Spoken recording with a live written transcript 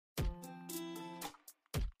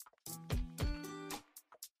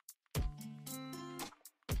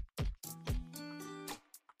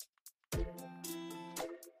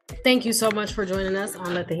Thank you so much for joining us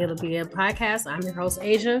on Let the Healer Begin podcast. I'm your host,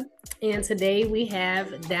 Asia, and today we have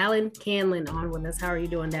Dallin Canlin on with us. How are you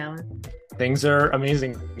doing, Dallin? Things are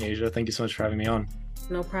amazing, Asia. Thank you so much for having me on.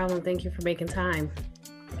 No problem. Thank you for making time.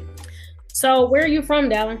 So, where are you from,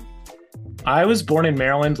 Dallin? I was born in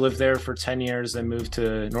Maryland, lived there for 10 years, and moved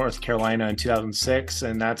to North Carolina in 2006.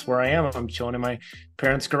 And that's where I am. I'm chilling in my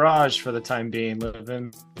parents' garage for the time being,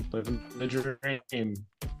 living the dream.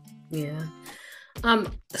 Yeah.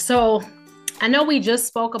 So I know we just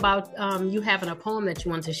spoke about you having a poem that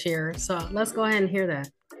you want to share. So let's go ahead and hear that.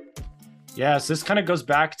 Yes, this kind of goes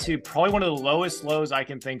back to probably one of the lowest lows I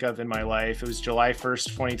can think of in my life. It was July 1st,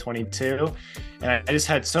 2022. And I just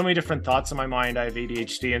had so many different thoughts in my mind. I have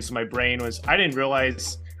ADHD. And so my brain I didn't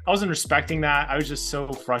realize I wasn't respecting that. I was just so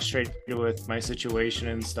frustrated with my situation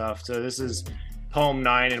and stuff. So this is poem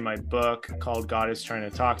 9 in my book called God is Trying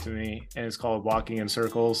to Talk to Me. And it's called Walking in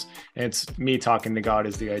Circles. And it's me talking to God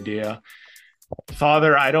is the idea.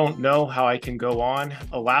 Father, I don't know how I can go on.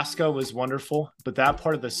 Alaska was wonderful, but that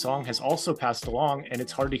part of the song has also passed along, and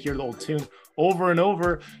it's hard to hear the old tune over and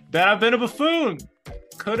over that I've been a buffoon.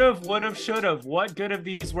 Could have, would have, should have. What good have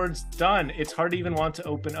these words done? It's hard to even want to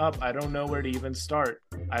open up. I don't know where to even start.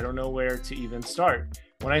 I don't know where to even start.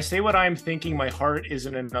 When I say what I'm thinking, my heart is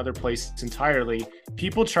in another place entirely.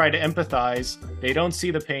 People try to empathize. They don't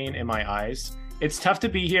see the pain in my eyes. It's tough to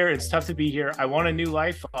be here. It's tough to be here. I want a new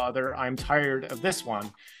life, Father. I'm tired of this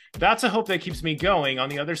one. That's a hope that keeps me going. On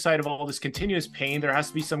the other side of all this continuous pain, there has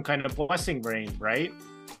to be some kind of blessing rain, right?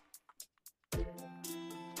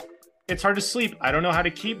 It's hard to sleep. I don't know how to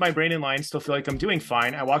keep my brain in line. Still feel like I'm doing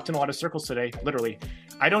fine. I walked in a lot of circles today, literally.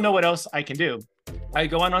 I don't know what else I can do. I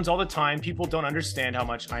go on runs all the time. People don't understand how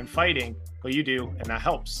much I'm fighting, but you do, and that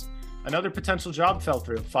helps. Another potential job fell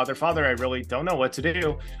through. Father, I really don't know what to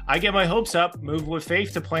do. I get my hopes up, move with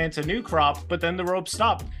faith to plant a new crop, but then the rope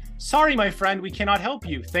stopped. Sorry, my friend, we cannot help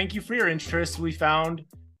you. Thank you for your interest. We found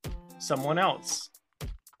someone else.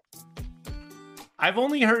 I've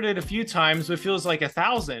only heard it a few times, but it feels like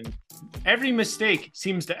 1,000. Every mistake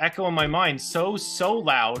seems to echo in my mind so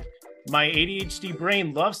loud. My ADHD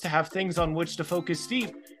brain loves to have things on which to focus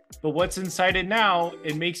deep, but what's inside it now,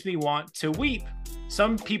 it makes me want to weep.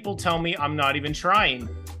 Some people tell me I'm not even trying.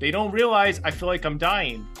 They don't realize I feel like I'm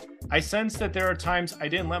dying. I sense that there are times I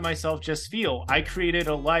didn't let myself just feel. I created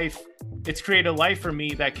a life. It's created a life for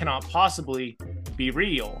me that cannot possibly be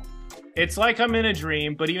real. It's like I'm in a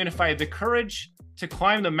dream, but even if I had the courage to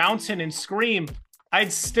climb the mountain and scream,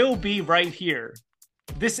 I'd still be right here.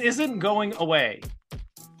 This isn't going away.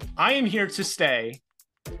 I am here to stay.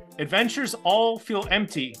 Adventures all feel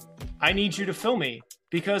empty. I need you to fill me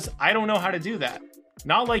because I don't know how to do that.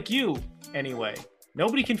 Not like you, anyway.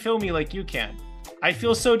 Nobody can fill me like you can. I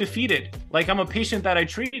feel so defeated, like I'm a patient that I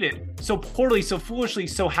treated so poorly, so foolishly,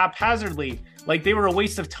 so haphazardly, like they were a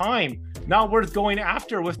waste of time, not worth going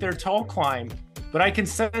after with their tall climb. But I can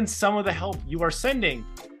sense some of the help you are sending.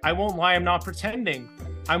 I won't lie, I'm not pretending.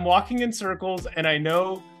 I'm walking in circles and I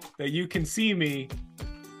know that you can see me.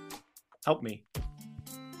 Help me.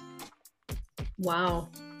 Wow.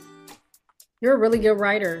 You're a really good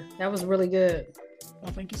writer. That was really good. Oh,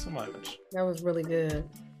 thank you so much. That was really good.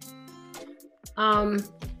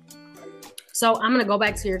 So I'm gonna go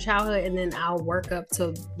back to your childhood and then I'll work up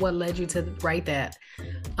to what led you to write that.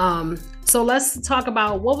 So let's talk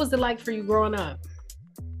about what was it like for you growing up?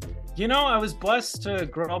 You know, I was blessed to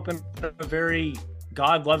grow up in a very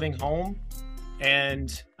God-loving home,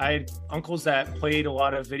 and I had uncles that played a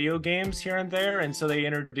lot of video games here and there, and so they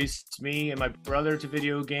introduced me and my brother to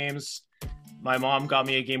video games. My mom got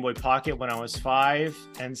me a Game Boy Pocket when I was 5,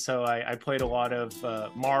 and so I played a lot of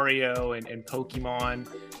Mario and Pokemon.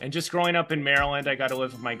 And just growing up in Maryland, I got to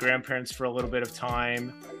live with my grandparents for a little bit of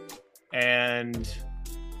time. And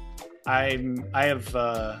I have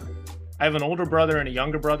an older brother and a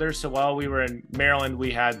younger brother. So while we were in Maryland,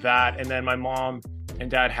 we had that. And then my mom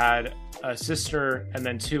and dad had a sister and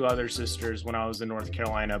then 2 other sisters when I was in North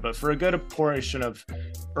Carolina. But for a good portion of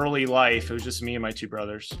early life, it was just me and my 2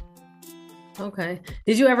 brothers. Okay.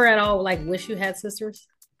 Did you ever at all wish you had sisters?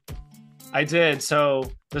 I did.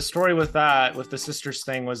 So the story with the sisters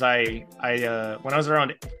thing was I when I was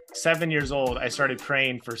around 7 years old, I started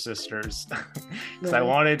praying for sisters because I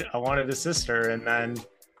wanted a sister, and then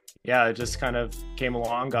it just kind of came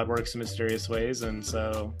along. God works in mysterious ways, and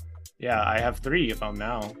so I have 3 of them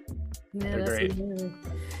now. Yeah, they're great. Amazing.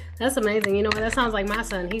 That's amazing. You know, that sounds like my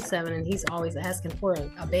son. He's 7 and he's always asking for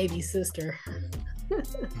a baby sister.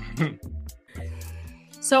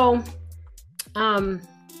 So,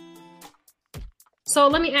 so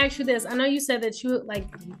let me ask you this. I know you said that you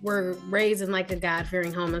were raised in a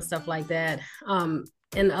God-fearing home and stuff like that.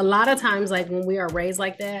 And a lot of times, like when we are raised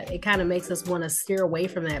like that, it kind of makes us want to steer away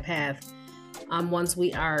from that path. Once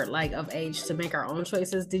we are like of age to make our own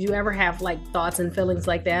choices. Did you ever have like thoughts and feelings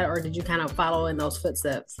like that, or did you kind of follow in those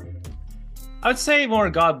footsteps? I would say more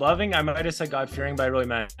God loving. I might have said God fearing, but I really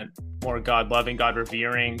meant more God loving, God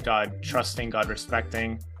revering, God trusting, God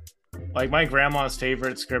respecting. Like my grandma's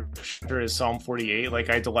favorite scripture is Psalm 48. Like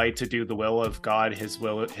I delight to do the will of God, his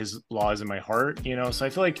will, his laws in my heart, you know? So I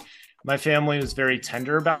feel like my family was very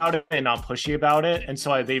tender about it and not pushy about it. And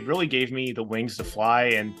so they really gave me the wings to fly,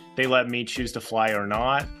 and they let me choose to fly or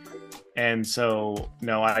not. And so,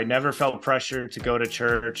 no, I never felt pressure to go to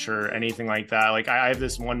church or anything like that. Like I have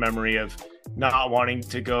this one memory of not wanting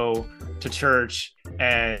to go to church,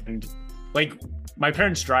 and like my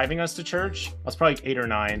parents driving us to church. I was probably like 8 or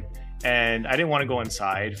 9, and I didn't want to go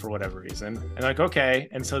inside for whatever reason. And like, okay.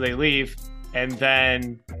 And so they leave, and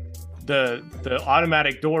then the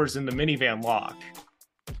automatic doors in the minivan lock.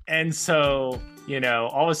 And so, you know,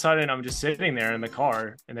 all of a sudden I'm just sitting there in the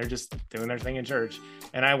car, and they're just doing their thing in church,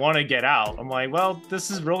 and I want to get out. I'm like, well,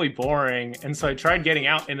 this is really boring. And so I tried getting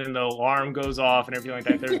out, and then the alarm goes off and everything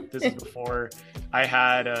like that. This is before I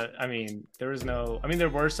had there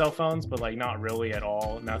were cell phones, but like not really at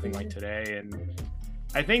all, nothing like today. And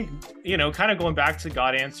I think, you know, kind of going back to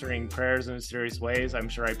God answering prayers in mysterious ways, I'm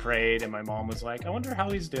sure I prayed, and my mom was like, I wonder how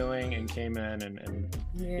he's doing, and came in and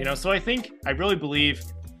yeah. You know, so I really believe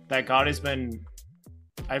that God has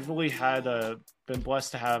I've really been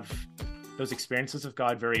blessed to have those experiences of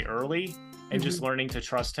God very early, and just learning to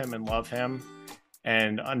trust him and love him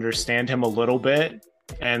and understand him a little bit.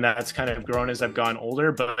 And that's kind of grown as I've gone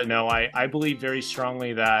older. But no, I believe very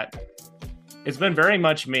strongly that it's been very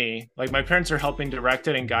much me. Like my parents are helping direct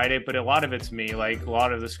it and guide it, but a lot of it's me. Like a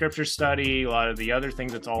lot of the scripture study, a lot of the other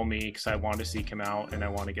things, it's all me, because I want to seek him out and I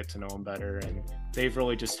want to get to know him better. And they've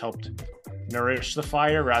really just helped nourish the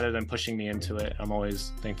fire rather than pushing me into it. I'm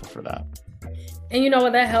always thankful for that. And you know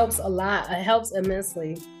what, that helps a lot. It helps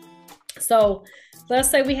immensely. So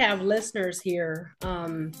let's say we have listeners here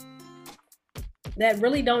that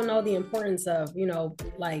really don't know the importance of, you know,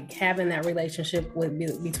 like having that relationship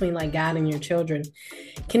between like God and your children.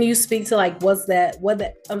 Can you speak to like what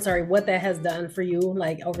that has done for you,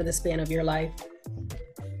 like over the span of your life?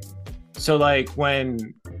 So like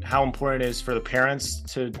how important it is for the parents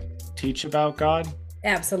to teach about God?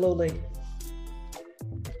 Absolutely.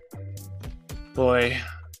 Boy.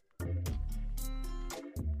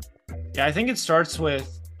 Yeah, I think it starts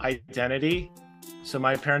with identity. So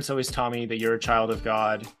my parents always taught me that you're a child of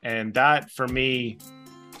God. And that for me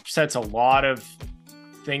sets a lot of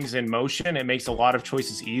things in motion. It makes a lot of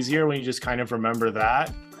choices easier when you just kind of remember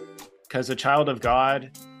that. Because a child of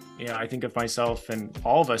God, you know, I think of myself and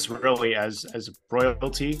all of us really as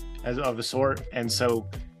royalty of a sort. And so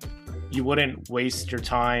you wouldn't waste your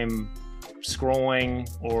time scrolling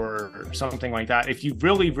or something like that if you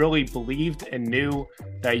really, really believed and knew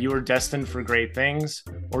that you were destined for great things,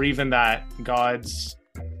 or even that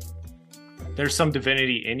there's some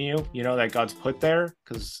divinity in you, you know, that God's put there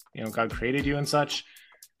because, you know, God created you and such.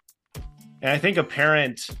 And I think a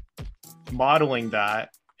parent modeling that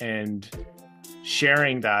and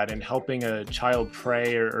sharing that and helping a child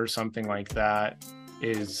pray or something like that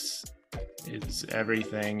is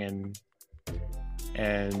everything.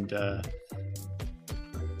 And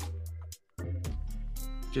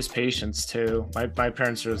just patience too. My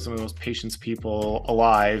parents are some of the most patient people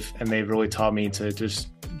alive, and they've really taught me to just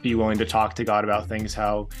be willing to talk to God about things,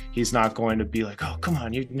 how he's not going to be like, oh, come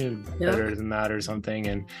on, you knew better than that or something,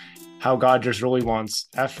 and how God just really wants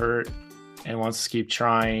effort and wants to keep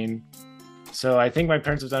trying. So I think my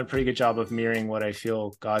parents have done a pretty good job of mirroring what I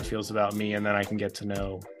feel God feels about me, and then I can get to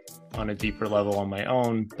know on a deeper level on my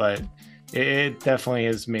own. But it definitely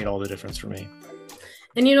has made all the difference for me.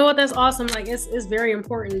 And you know what, that's awesome. Like it's very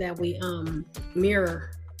important that we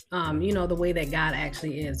mirror you know, the way that God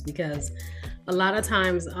actually is, because a lot of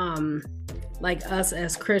times like us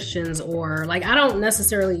as Christians, or like I don't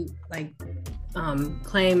necessarily like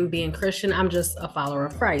claim being Christian. I'm just a follower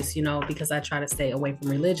of Christ, you know, because I try to stay away from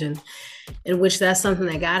religion, in which that's something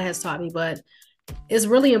that God has taught me. But it's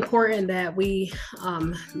really important that we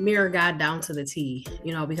mirror God down to the T,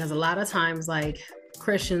 you know, because a lot of times like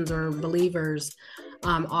Christians or believers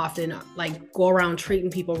often like go around treating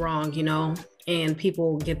people wrong, you know, and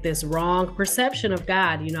people get this wrong perception of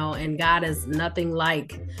God, you know, and God is nothing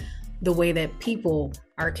like the way that people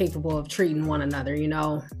are capable of treating one another, you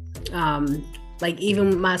know. Like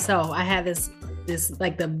even myself, I had this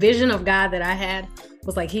like the vision of God that I had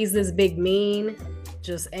was like, he's this big, mean,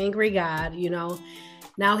 just angry God, you know.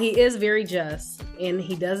 Now he is very just and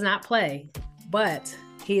he does not play, but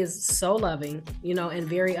He is so loving, and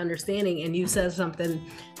very understanding. And you said something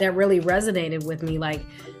that really resonated with me, like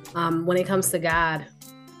when it comes to God,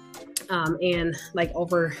 and like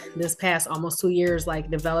over this past almost 2 years,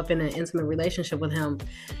 like developing an intimate relationship with him,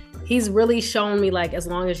 he's really shown me, like, as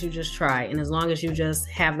long as you just try, and as long as you just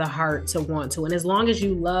have the heart to want to, and as long as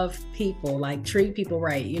you love people, like treat people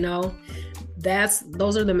right,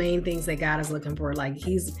 those are the main things that God is looking for. Like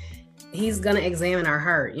he's gonna examine our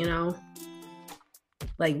heart,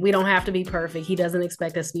 like we don't have to be perfect. He doesn't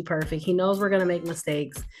expect us to be perfect. He knows we're gonna make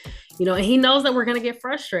mistakes, and he knows that we're gonna get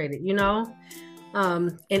frustrated,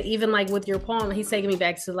 and even like with your poem, he's taking me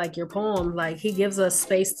back to like your poem, like he gives us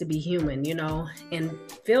space to be human, and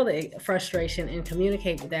feel the frustration and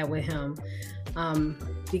communicate that with him,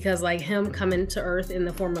 because like him coming to earth in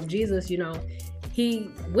the form of Jesus,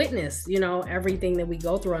 he witnessed, everything that we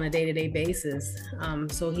go through on a day-to-day basis,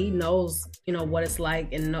 so he knows, what it's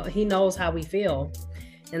like, and he knows how we feel.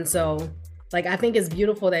 And so like I think it's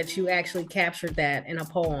beautiful that you actually captured that in a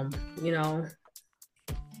poem,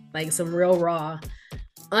 like some real raw,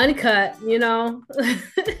 uncut,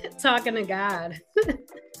 talking to God.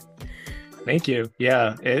 Thank you.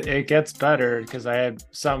 Yeah, it gets better because I had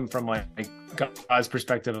some from like God's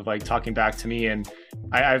perspective of like talking back to me. And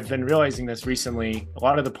I've been realizing this recently. A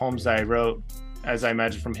lot of the poems that I wrote, as I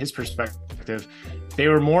imagine from his perspective, they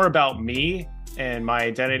were more about me and my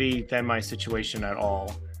identity than my situation at all.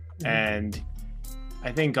 Mm-hmm. And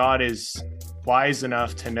I think God is wise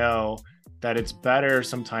enough to know that it's better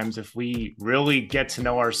sometimes if we really get to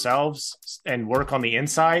know ourselves and work on the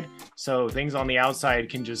inside, so things on the outside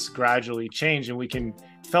can just gradually change and we can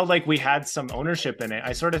felt like we had some ownership in it.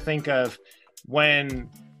 I sort of think of when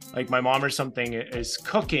like my mom or something is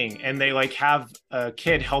cooking and they like have a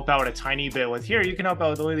kid help out a tiny bit with, here, you can help out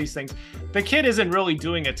with all of these things. The kid isn't really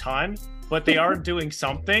doing a ton, but they are doing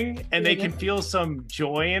something and they can feel some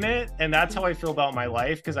joy in it. And that's how I feel about my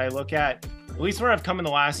life, because I look at least where I've come in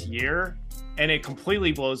the last year, and it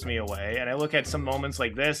completely blows me away. And I look at some moments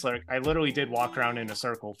like this, like I literally did walk around in a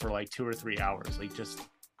circle for like 2 or 3 hours. Like just,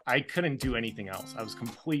 I couldn't do anything else. I was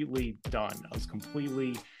completely done. I was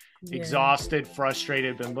completely exhausted,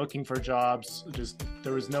 frustrated, been looking for jobs. Just,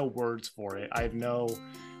 there was no words for it.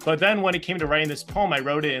 But then when it came to writing this poem, I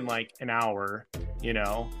wrote it in like an hour,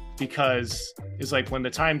 because it's like when the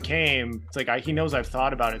time came, it's like he knows I've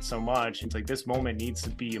thought about it so much. It's like this moment needs to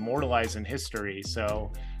be immortalized in history.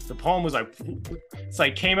 So the poem was like, it's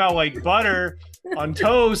like came out like butter on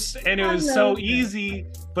toast, and it was so easy.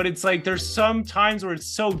 But it's like there's some times where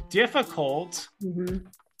it's so difficult,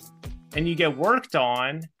 and you get worked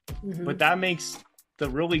on, but that makes the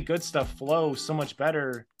really good stuff flow so much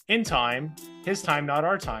better in time, his time, not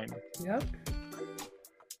our time. Yep.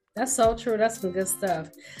 That's so true. That's some good stuff.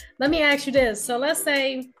 Let me ask you this. So let's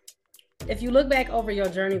say if you look back over your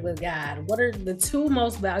journey with God, what are the 2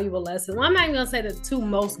 most valuable lessons? Well, I'm not even going to say the 2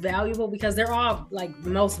 most valuable because they're all like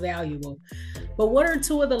most valuable. But what are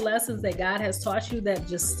 2 of the lessons that God has taught you that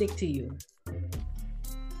just stick to you?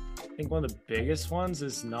 I think one of the biggest ones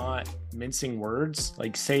is not mincing words.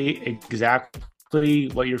 Like say exactly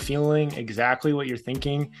what you're feeling, exactly what you're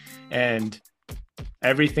thinking, and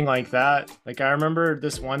everything like that. Like I remember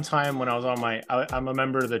this one time when I was on I'm a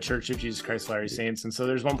member of the Church of Jesus Christ of Latter-day Saints, and so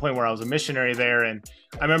there's one point where I was a missionary there, and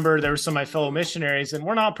I remember there were some of my fellow missionaries, and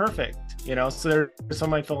we're not perfect, so there were some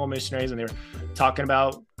of my fellow missionaries, and they were talking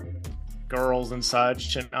about girls and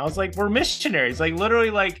such, and I was like, we're missionaries, like literally,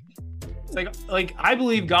 like I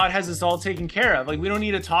believe God has this all taken care of. Like we don't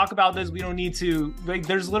need to talk about this, we don't need to, like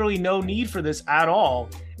there's literally no need for this at all.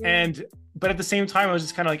 But at the same time, I was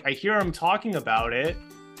just kind of like, I hear him talking about it,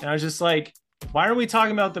 and I was just like, why aren't we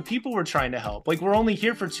talking about the people we're trying to help? Like, we're only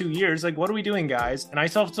here for 2 years. Like, what are we doing, guys? And I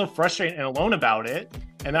felt so frustrated and alone about it.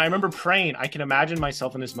 And I remember praying. I can imagine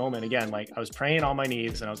myself in this moment again. Like, I was praying on my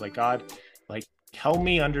knees, and I was like, God, like, help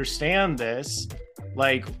me understand this.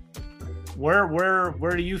 Like, where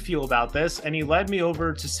do you feel about this? And he led me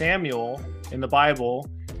over to Samuel in the Bible.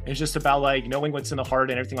 It's just about like knowing what's in the heart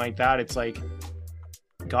and everything like that. It's like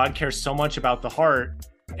God cares so much about the heart,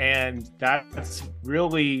 and that's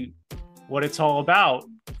really what it's all about.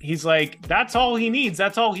 He's like, that's all he needs,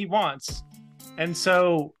 that's all he wants. And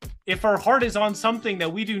so if our heart is on something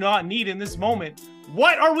that we do not need in this moment,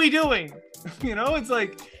 what are we doing? It's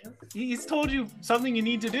like he's told you something you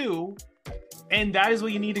need to do, and that is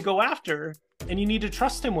what you need to go after, and you need to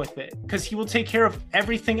trust him with it, because he will take care of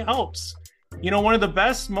everything else. One of the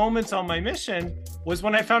best moments on my mission was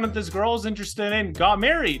when I found out this girl was interested and got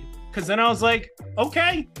married, because then I was like,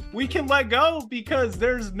 okay, we can let go, because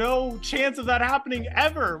there's no chance of that happening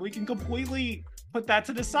ever. We can completely put that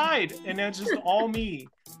to the side, and it's just all me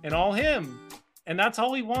and all him. And that's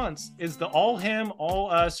all he wants, is the all him, all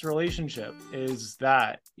us relationship, is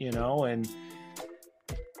that, and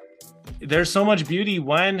there's so much beauty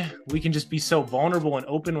when we can just be so vulnerable and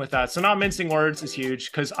open with that. So not mincing words is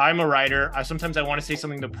huge, because I'm a writer. Sometimes I want to say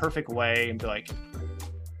something the perfect way and be like,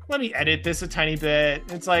 let me edit this a tiny bit.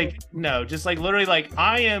 It's like, no, just like literally like,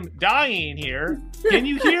 I am dying here. Can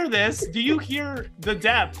you hear this? Do you hear the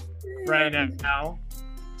depth right now?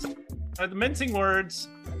 So, the mincing words.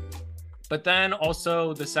 But then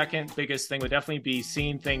also the second biggest thing would definitely be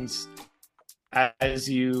seeing things as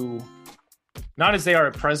not as they are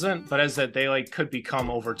at present, but as that they like could become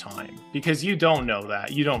over time, because you don't know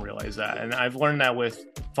that, you don't realize that. And I've learned that with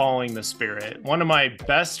following the spirit. One of my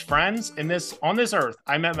best friends on this earth,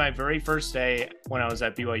 I met my very first day when I was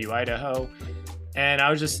at BYU Idaho, and I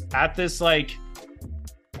was just at this like,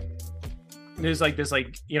 it was like this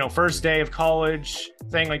like, first day of college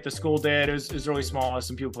thing, like the school did. It was really small,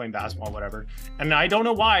 some people playing basketball, whatever. And I don't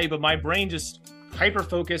know why, but my brain just hyper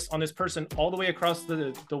focused on this person all the way across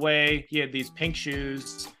the way. He had these pink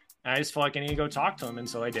shoes, and I just felt like I need to go talk to him, and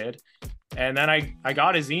so I did. And then I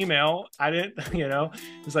got his email. I didn't,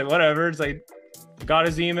 it's like whatever. It's like, got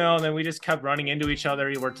his email, and then we just kept running into each other.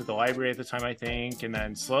 He worked at the library at the time, I think, and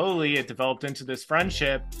then slowly it developed into this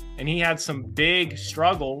friendship. And he had some big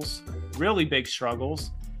struggles, really big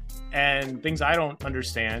struggles, and things I don't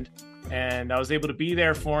understand. And I was able to be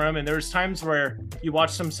there for him. And there's times where you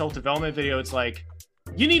watch some self-development video, it's like,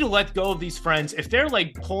 you need to let go of these friends if they're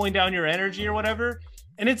like pulling down your energy or whatever.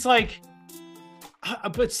 And it's like,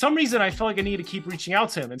 but some reason I felt like I needed to keep reaching out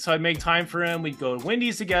to him. And so I'd make time for him. We'd go to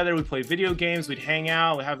Wendy's together. We'd play video games. We'd hang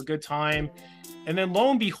out. We'd have a good time. And then lo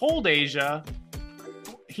and behold, Asia,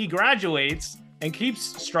 he graduates and keeps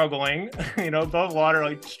struggling, above water,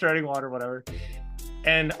 like treading water, whatever.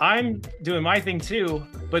 And I'm doing my thing too.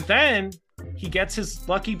 But then he gets his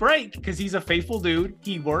lucky break, because he's a faithful dude.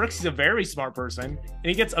 He works. He's a very smart person. And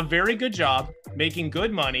he gets a very good job, making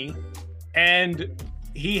good money. And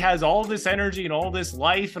he has all this energy and all this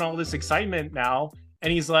life and all this excitement now.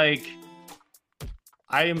 And he's like,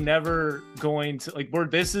 I am never going to, like,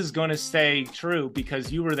 this is going to stay true,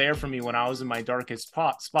 because you were there for me when I was in my darkest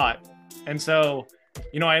spot. And so,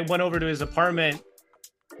 I went over to his apartment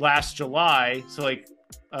last July. So like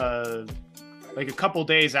a couple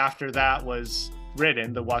days after that was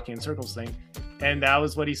written, the Walking in Circles thing. And that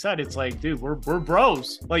was what he said. It's like, dude, we're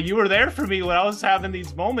bros. Like, you were there for me when I was having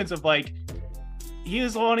these moments of like, he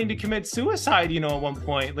was wanting to commit suicide, at one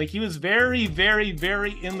point. Like, he was very, very,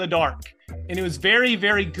 very in the dark. And it was very,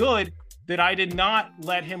 very good that I did not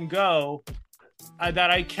let him go,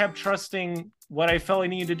 that I kept trusting what I felt I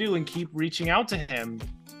needed to do and keep reaching out to him.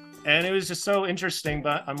 And it was just so interesting,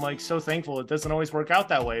 but I'm like so thankful. It doesn't always work out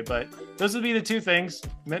that way, but those would be the two things.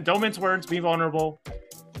 Don't mince words, be vulnerable.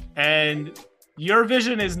 And your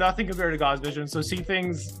vision is nothing compared to God's vision. So see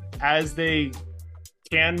things as they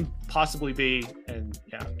can possibly be, and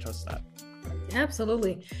trust that.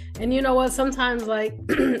 Absolutely. And you know what, sometimes like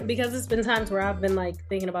because it's been times where I've been like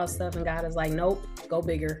thinking about stuff and God is like, nope, go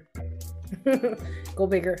bigger. Go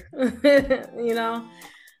bigger.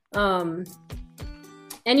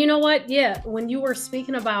 And you know what, when you were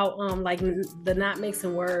speaking about like the not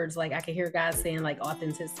mixing words, like I could hear God saying like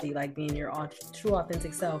authenticity, like being your true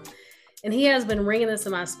authentic self. And he has been ringing this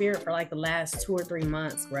in my spirit for like the last 2 or 3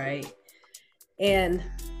 months, right? And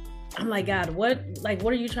I'm like, God, what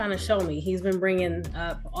are you trying to show me? He's been bringing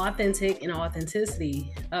up authentic and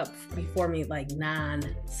authenticity up before me, like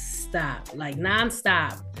nonstop.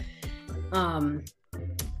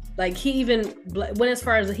 Like he even went as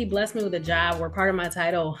far as he blessed me with a job where part of my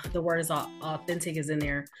title, the word is authentic is in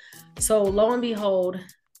there. So lo and behold,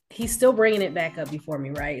 he's still bringing it back up before me,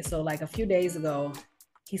 right? So like a few days ago,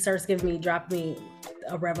 he starts dropping me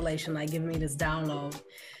a revelation, like giving me this download.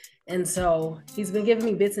 And so he's been giving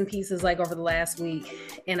me bits and pieces like over the last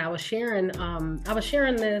week. And I was sharing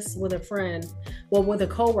this with a friend, with a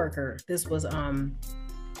coworker. This was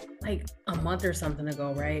like a month or something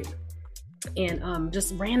ago, right? And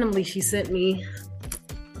just randomly she sent me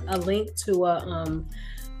a link to a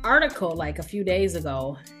article like a few days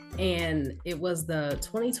ago, and it was the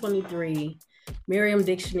 2023 Merriam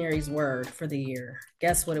Dictionary's word for the year.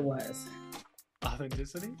 Guess what it was?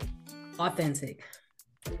 Authenticity? Authentic.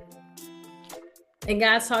 And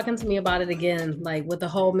God's talking to me about it again, like with the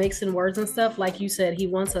whole mixing words and stuff. Like you said, he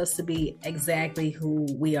wants us to be exactly who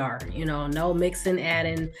we are, no mixing,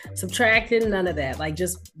 adding, subtracting, none of that. Like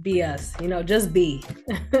just be us, just be,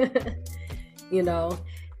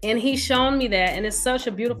 and he's shown me that. And it's such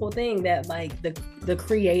a beautiful thing that like the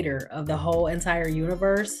creator of the whole entire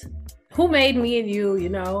universe, who made me and you,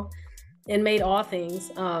 and made all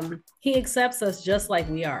things. He accepts us just like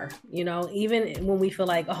we are, even when we feel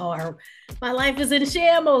like, oh, my life is in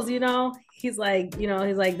shambles, he's like,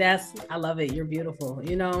 I love it. You're beautiful,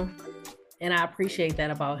 and I appreciate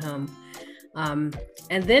that about him. And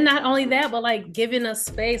then not only that, but like giving us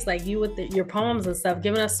space, like you with your poems and stuff,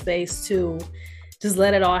 giving us space to just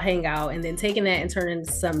let it all hang out and then taking that and turning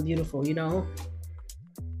into something beautiful,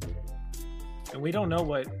 And we don't know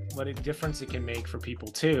what a difference it can make for people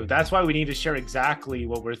too. That's why we need to share exactly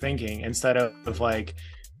what we're thinking instead of like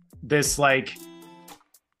this like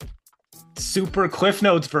super Cliff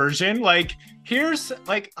Notes version. Like, here's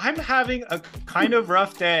like, I'm having a kind of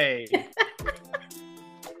rough day.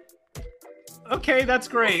 Okay, that's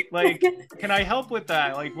great. Like, can I help with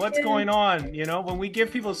that? Like, what's going on? When we give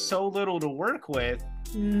people so little to work with,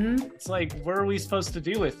 it's like, what are we supposed to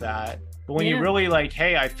do with that? But when you really like,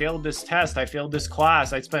 hey, I failed this test, I failed this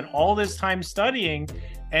class, I spent all this time studying,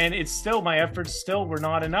 and it's still, my efforts still were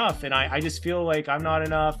not enough, and I just feel like I'm not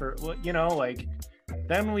enough, or like,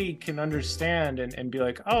 then we can understand and be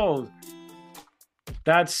like, oh,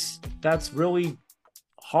 that's really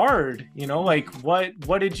hard, like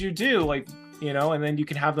what did you do, like, and then you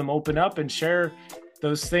can have them open up and share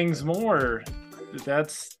those things more.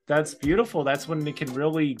 That's beautiful. That's when it can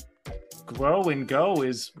really grow and go,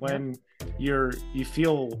 is when you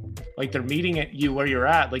feel like they're meeting at you where you're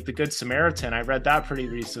at, like the Good Samaritan. I read that pretty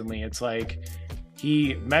recently. It's like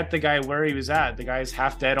he met the guy where he was at. The guy's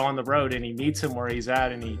half dead on the road, and he meets him where he's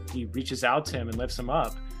at, and he reaches out to him and lifts him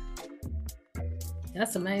up.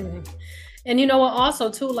 That's amazing. And you know what, also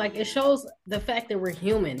too, like it shows the fact that we're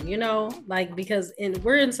human, like, because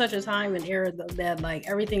we're in such a time and era that like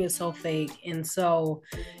everything is so fake. And so,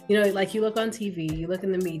 like you look on TV, you look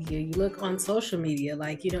in the media, you look on social media,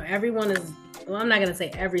 like, everyone is, well, I'm not going to say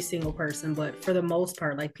every single person, but for the most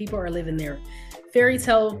part, like people are living their fairy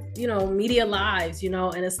tale, media lives,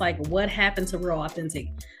 and it's like, what happened to real authentic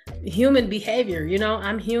human behavior?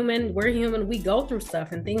 I'm human, we're human, we go through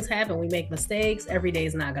stuff and things happen, we make mistakes, every day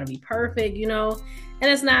is not going to be perfect, and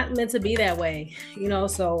it's not meant to be that way,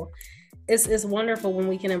 so it's wonderful when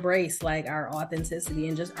we can embrace like our authenticity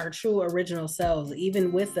and just our true original selves,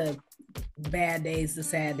 even with the bad days, the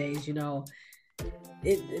sad days,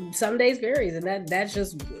 it some days varies, and that's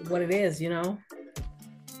just what it is.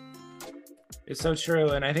 It's so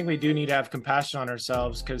true. And I think we do need to have compassion on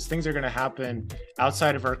ourselves, because things are going to happen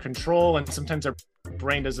outside of our control. And sometimes our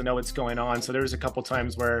brain doesn't know what's going on. So there's a couple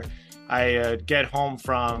times where I get home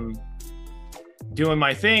from doing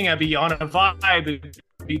my thing. I'd be on a vibe. It'd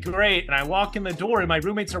be great. And I walk in the door and my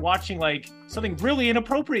roommates are watching like something really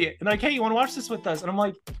inappropriate. And like, hey, you want to watch this with us? And I'm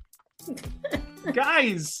like,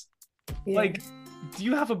 guys, like, do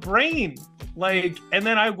you have a brain? Like, and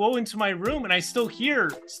then I go into my room and I still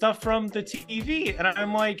hear stuff from the TV, and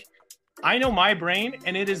I'm like, I know my brain,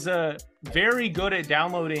 and it is very good at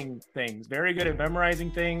downloading things, very good at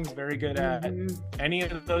memorizing things, very good at any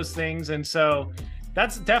of those things. And so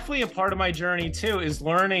that's definitely a part of my journey too, is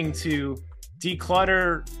learning to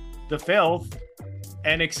declutter the filth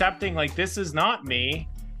and accepting like, this is not me,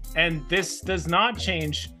 and this does not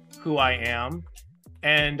change who I am,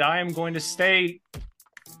 and I am going to stay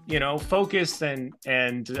focused and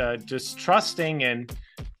just trusting, and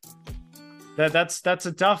that's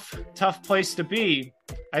a tough place to be.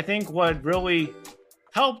 I think what really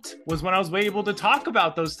helped was when I was able to talk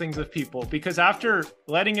about those things with people, because after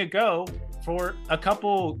letting it go for a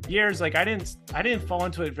couple years, like I didn't fall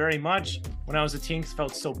into it very much when I was a teen, because I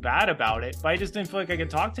felt so bad about it, but I just didn't feel like I could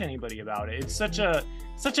talk to anybody about it. It's such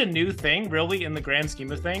a new thing, really, in the grand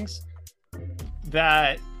scheme of things,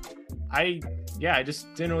 that I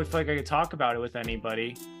just didn't really feel like I could talk about it with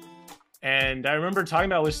anybody. And I remember talking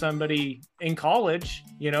about it with somebody in college,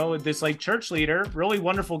 this like church leader, really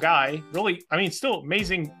wonderful guy, really, I mean, still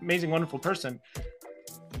amazing, wonderful person.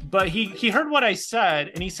 But he heard what I said,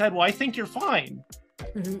 and he said, well, I think you're fine.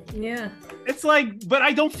 Mm-hmm. Yeah. It's like, but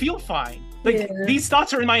I don't feel fine. Like, these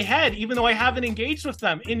thoughts are in my head, even though I haven't engaged with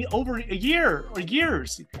them in over a year or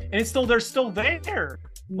years, and they're still there.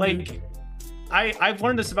 Mm-hmm. Like, I've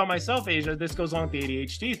learned this about myself, Asia. This goes on with the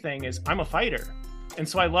ADHD thing, is I'm a fighter. And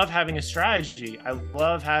so I love having a strategy. I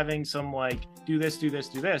love having some like, do this.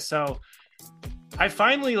 So I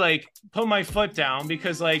finally like put my foot down,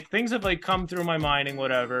 because like things have like come through my mind and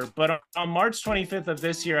whatever. But on March 25th of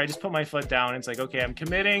this year, I just put my foot down. It's like, okay, I'm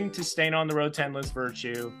committing to staying on the road to endless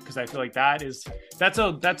virtue, because I feel like that's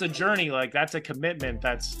a journey. Like, that's a commitment.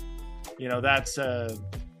 That's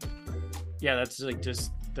like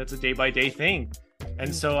just, that's a day-by-day thing.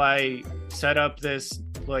 And so I set up this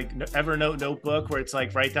like Evernote notebook where it's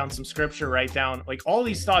like write down some scripture, write down like all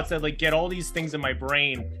these thoughts that like get all these things in my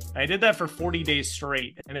brain. I did that for 40 days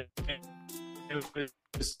straight, and it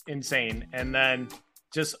was insane. And then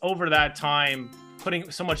just over that time, putting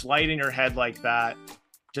so much light in your head like that,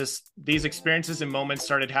 just these experiences and moments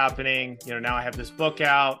started happening. You know, now I have this book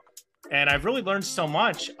out, and I've really learned so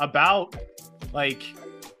much about like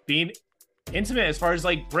being intimate as far as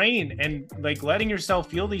like brain and like letting yourself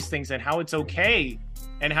feel these things and how it's okay,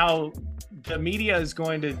 and how the media is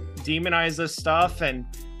going to demonize this stuff, and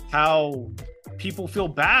how people feel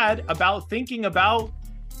bad about thinking about,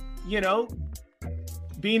 you know,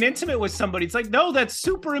 being intimate with somebody. It's like, no, that's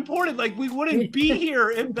super important. Like we wouldn't be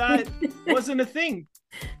here if that wasn't a thing.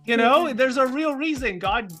 You know, there's a real reason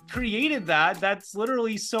God created that. That's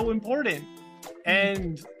literally so important.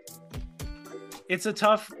 And it's a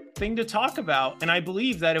tough thing to talk about. And I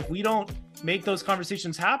believe that if we don't make those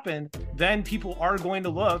conversations happen, then people are going to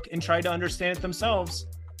look and try to understand it themselves.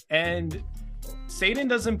 And Satan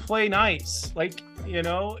doesn't play nice, like, you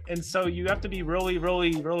know, and so you have to be really,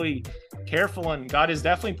 really, really careful. And God has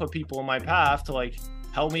definitely put people in my path to like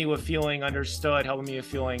help me with feeling understood, help me with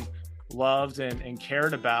feeling loved and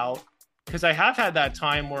cared about. Because I have had that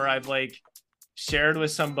time where I've like shared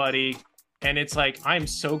with somebody and it's like, I'm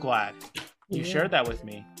so glad you shared that with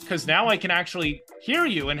me, because now I can actually hear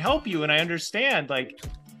you and help you, and I understand, like,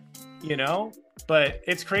 you know. But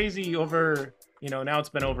it's crazy over, you know, now it's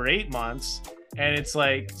been over 8 months, and it's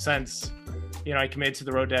like since, you know, I committed to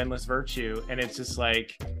the road to endless virtue, and it's just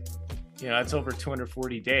like, you know, that's over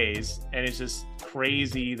 240 days, and it's just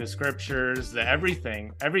crazy, the scriptures, the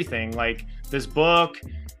everything, like this book.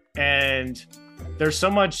 And there's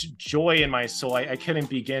so much joy in my soul, I couldn't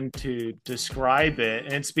begin to describe it.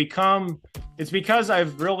 And it's because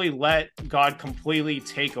I've really let God completely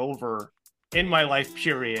take over in my life,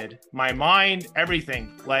 period. My mind,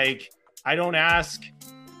 everything. Like, I don't ask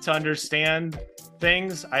to understand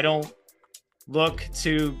things. I don't look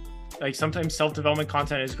to, like, sometimes self-development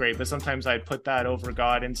content is great, but sometimes I put that over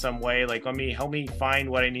God in some way. Like, help me find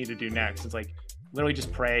what I need to do next. It's like literally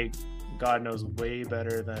just pray. God knows way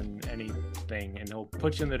better than anything, and he'll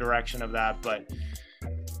put you in the direction of that. But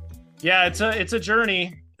yeah, it's a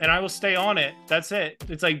journey, and I will stay on it. That's it.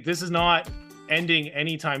 It's like, this is not ending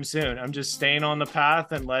anytime soon. I'm just staying on the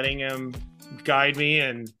path and letting him guide me.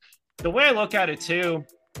 And the way I look at it too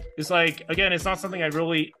is like, again, it's not something I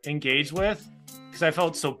really engage with, because I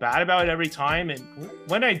felt so bad about it every time. And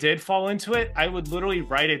when I did fall into it, I would literally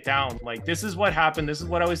write it down. Like, this is what happened. This is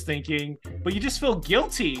what I was thinking. But you just feel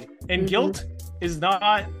guilty. And guilt is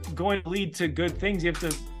not going to lead to good things. You have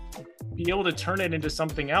to be able to turn it into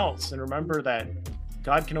something else. And remember that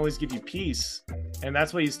God can always give you peace. And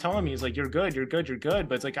that's what he's telling me. He's like, you're good, you're good, you're good.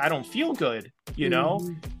 But it's like, I don't feel good, you know?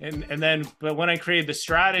 And then, but when I created the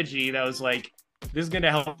strategy that was like, this is going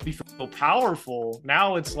to help me feel powerful.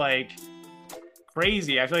 Now it's like,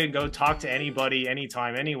 crazy. I feel like I can go talk to anybody,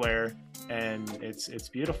 anytime, anywhere, and it's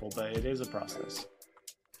beautiful. But it is a process.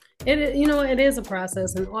 It, you know, it is a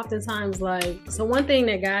process, and oftentimes, like, so one thing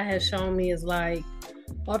that God has shown me is like,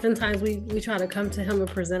 oftentimes we try to come to him and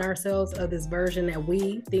present ourselves of this version that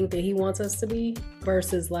we think that he wants us to be,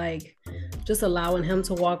 versus like just allowing him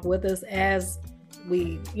to walk with us as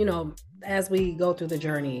we, you know, as we go through the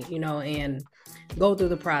journey, you know, and go through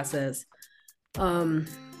the process.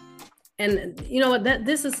 And you know what,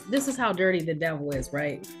 this is how dirty the devil is,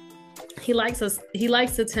 right? He likes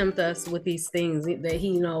to tempt us with these things that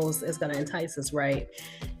he knows is going to entice us, right?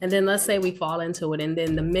 And then let's say we fall into it, and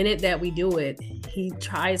then the minute that we do it, he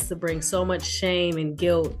tries to bring so much shame and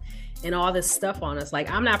guilt and all this stuff on us.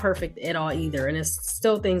 Like, I'm not perfect at all either, and it's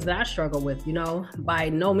still things that I struggle with, you know. By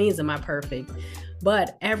no means am I perfect,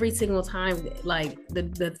 but every single time, like,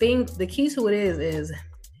 the key to it is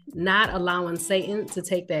not allowing Satan to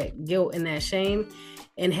take that guilt and that shame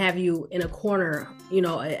and have you in a corner, you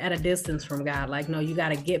know, at a distance from God. Like, no, you got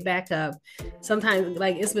to get back up. Sometimes,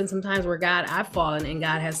 like, it's been some times where I've fallen, and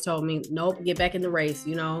God has told me, nope, get back in the race,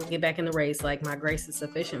 you know, get back in the race. Like, my grace is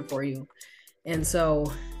sufficient for you. And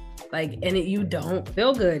so, like, and you don't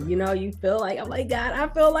feel good, you know, you feel like, I'm like, God,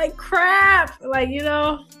 I feel like crap, like, you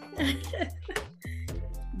know.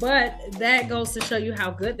 But that goes to show you how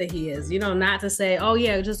good that he is, you know, not to say, oh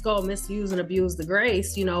yeah, just go misuse and abuse the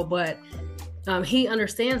grace, you know, but he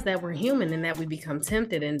understands that we're human and that we become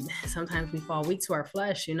tempted, and sometimes we fall weak to our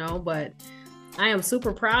flesh, you know. But I am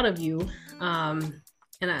super proud of you.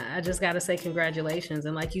 And I just got to say congratulations.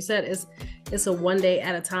 And like you said, it's a one day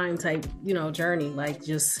at a time type, you know, journey. Like,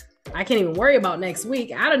 just, I can't even worry about next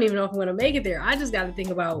week. I don't even know if I'm going to make it there. I just got to think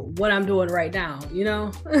about what I'm doing right now, you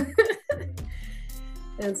know?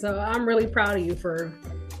 And so I'm really proud of you for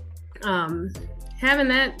um having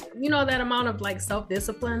that, that amount of like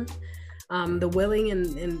self-discipline, the willing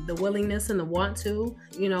and the willingness and the want to,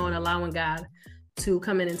 and allowing God to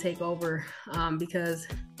come in and take over, because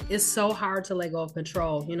it's so hard to let go of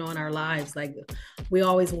control, in our lives. Like we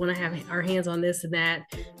always want to have our hands on this and that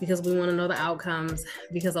because we want to know the outcomes,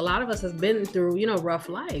 because a lot of us has been through, rough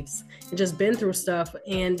lives and just been through stuff,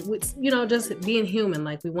 and just being human,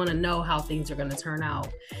 like we want to know how things are going to turn out.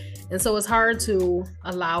 And so it's hard to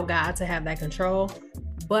allow God to have that control.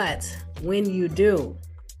 But when you do,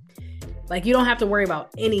 like, you don't have to worry about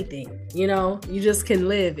anything, you just can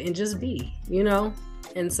live and just be,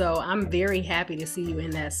 And so I'm very happy to see you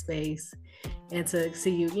in that space and to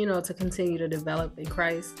see you, to continue to develop in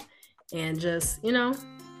Christ and just,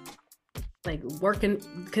 like working,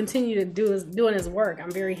 continue to doing his work.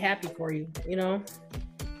 I'm very happy for you,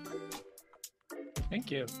 Thank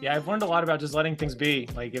you. Yeah, I've learned a lot about just letting things be.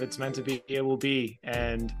 Like if it's meant to be, it will be.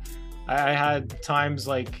 And I had times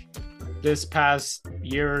like this past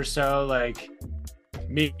year or so, like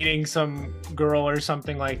meeting some girl or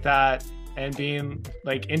something like that and being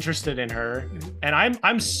like interested in her. And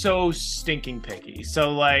I'm so stinking picky.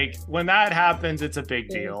 So like when that happens, it's a big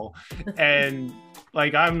deal. And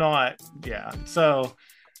like I'm not, yeah. So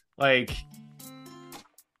like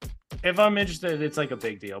if I'm interested, it's like a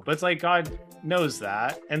big deal. But it's like God knows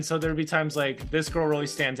that. And so there'd be times like this girl really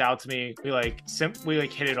stands out to me. We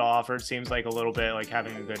hit it off, or it seems like a little bit like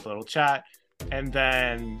having a good little chat. And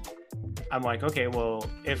then I'm like, okay, well,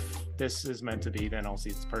 if this is meant to be, then I'll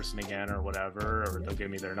see this person again or whatever, or they'll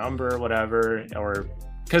give me their number or whatever. Or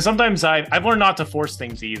because sometimes I've learned not to force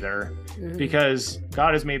things either, because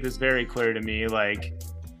God has made this very clear to me. Like,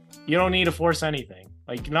 you don't need to force anything,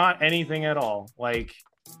 like not anything at all. Like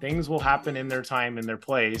things will happen in their time, in their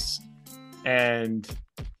place. And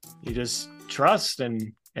you just trust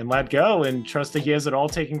and let go and trust that he has it all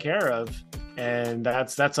taken care of. And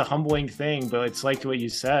that's a humbling thing, but it's like what you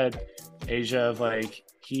said, Asia, of like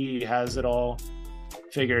he has it all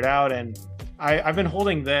figured out. And I've been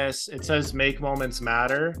holding this. It says make moments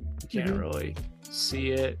matter. You can't really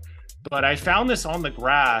see it, but I found this on the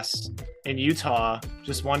grass in Utah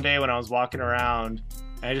just one day when I was walking around.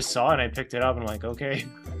 And I just saw it and I picked it up and I'm like, okay,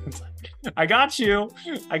 I got you.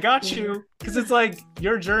 Because it's like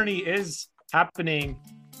your journey is happening.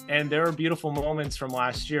 And there are beautiful moments from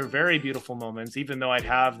last year, very beautiful moments. Even though I'd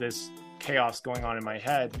have this chaos going on in my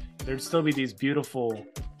head, there'd still be these beautiful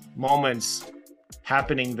moments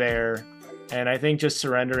happening there. And I think just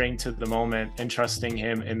surrendering to the moment and trusting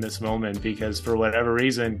him in this moment, because for whatever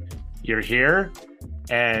reason, you're here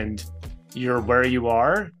and you're where you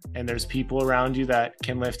are. And there's people around you that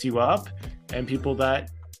can lift you up and people that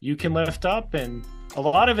you can lift up. And a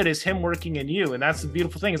lot of it is him working in you. And that's the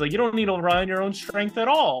beautiful thing. Is like, you don't need to rely on your own strength at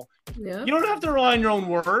all. Yeah. You don't have to rely on your own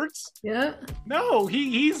words. Yeah. No,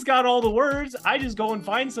 he's got all the words. I just go and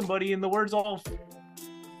find somebody and the words all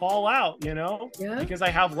fall out, Yeah. Because I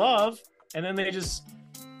have love. And then they just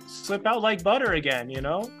slip out like butter again,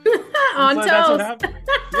 On so toast.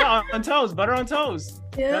 Yeah, on toast, butter on toast.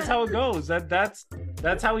 Yeah. That's how it goes.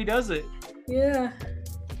 That's how he does it. Yeah.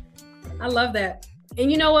 I love that. And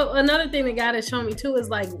you know what? Another thing that God has shown me too is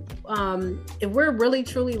like, if we're really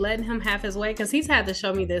truly letting him have his way, because he's had to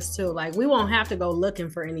show me this too. Like, we won't have to go looking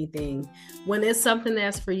for anything. When it's something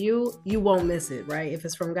that's for you, you won't miss it, right? If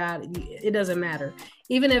it's from God, it doesn't matter.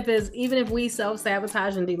 Even if we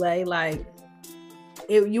self-sabotage and delay, like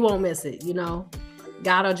you won't miss it,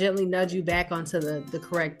 God will gently nudge you back onto the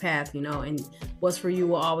correct path, and what's for you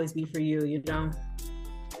will always be for you,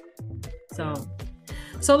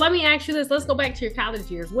 So let me ask you this. Let's go back to your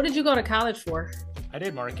college years. What did you go to college for? I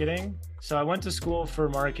did marketing. So I went to school for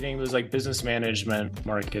marketing. It was like business management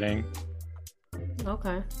marketing.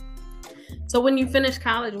 Okay. So when you finished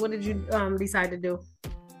college, what did you decide to do?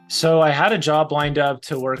 So I had a job lined up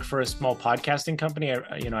to work for a small podcasting company.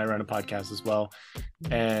 I run a podcast as well,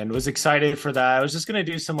 and was excited for that. I was just going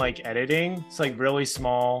to do some like editing. It's like really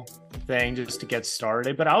small thing just to get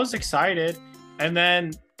started, but I was excited. And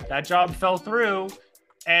then that job fell through.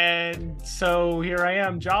 And so here I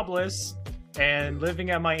am, jobless and living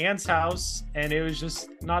at my aunt's house. And it was just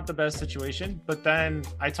not the best situation. But then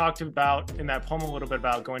I talked about in that poem a little bit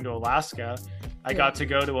about going to Alaska. I got to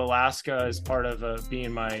go to Alaska as part of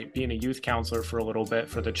being a youth counselor for a little bit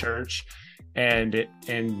for the church, and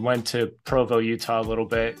went to Provo, Utah a little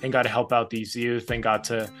bit and got to help out these youth and got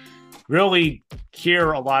to really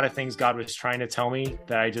hear a lot of things God was trying to tell me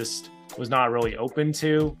that I just was not really open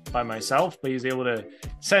to by myself. But he was able to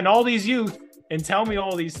send all these youth and tell me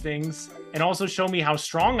all these things and also show me how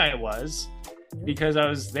strong I was because I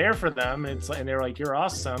was there for them. And they were like, you're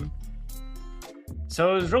awesome.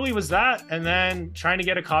 So it was that, and then trying to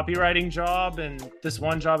get a copywriting job. And this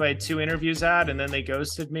one job I had 2 interviews at, and then they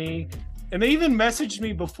ghosted me. And they even messaged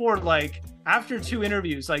me before, like after 2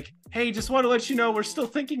 interviews, like, hey, just want to let you know we're still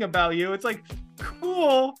thinking about you. It's like,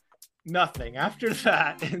 cool. Nothing after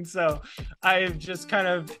that. And so I've just kind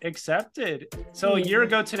of accepted. So a year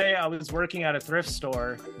ago today, I was working at a thrift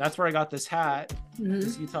store. That's where I got this hat,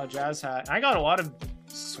 this Utah Jazz hat. I got a lot of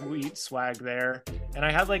sweet swag there, and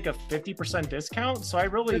I had like a 50% discount. So I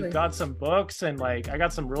really got some books, and like I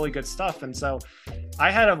got some really good stuff. And so I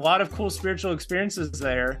had a lot of cool spiritual experiences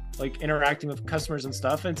there, like interacting with customers and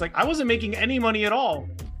stuff. And it's like I wasn't making any money at all.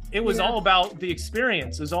 It was all about the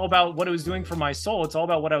experience. It was all about what it was doing for my soul. It's all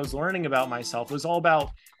about what I was learning about myself. It was all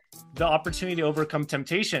about the opportunity to overcome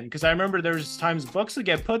temptation. Because I remember there's times books would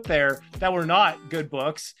get put there that were not good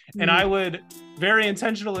books. And I would very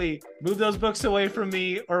intentionally move those books away from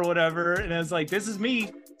me or whatever. And I was like, this is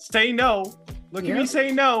me saying no. Look at me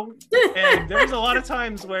saying no. And there's a lot of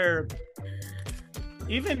times where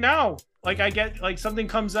even now, like I get like something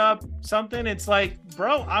comes up, it's like,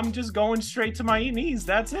 bro, I'm just going straight to my knees.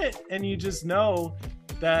 That's it. And you just know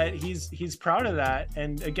that he's proud of that.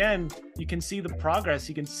 And again, you can see the progress,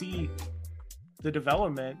 you can see the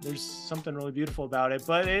development. There's something really beautiful about it,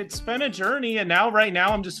 but it's been a journey. And right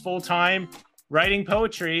now I'm just full-time writing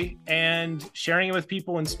poetry and sharing it with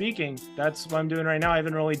people and speaking. That's what I'm doing right now. I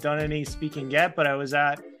haven't really done any speaking yet, but I was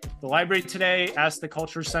at the library today, asked the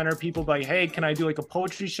culture center people, like, hey, can I do like a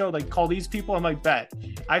poetry show? Like call these people. I'm like, bet.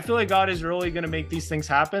 I feel like God is really going to make these things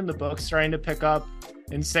happen. The book's starting to pick up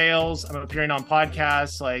in sales. I'm appearing on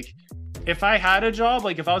podcasts. Like if I had a job,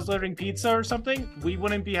 like if I was delivering pizza or something, we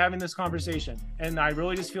wouldn't be having this conversation. And I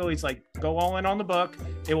really just feel he's like, go all in on the book.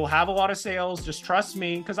 It will have a lot of sales. Just trust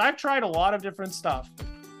me. Because I've tried a lot of different stuff.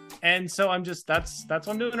 And so I'm just, that's what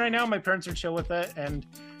I'm doing right now. My parents are chill with it, and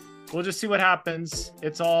we'll just see what happens.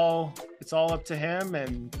 It's all up to him,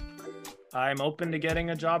 and I'm open to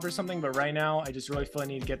getting a job or something. But right now I just really feel I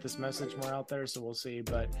need to get this message more out there. So we'll see.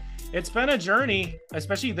 But it's been a journey,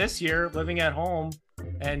 especially this year, living at home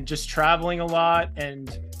and just traveling a lot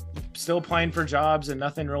and still applying for jobs and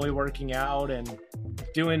nothing really working out, and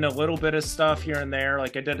doing a little bit of stuff here and there.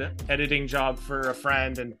 Like I did an editing job for a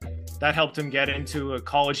friend, and that helped him get into a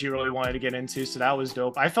college he really wanted to get into. So that was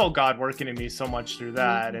dope. I felt God working in me so much through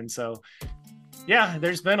that. And so, yeah,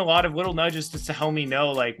 there's been a lot of little nudges just to help me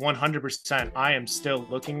know, like 100%, I am still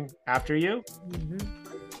looking after you.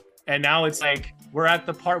 And now it's like, we're at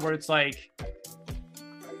the part where it's like,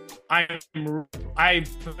 I've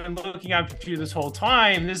been looking after you this whole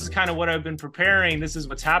time. This is kind of what I've been preparing. This is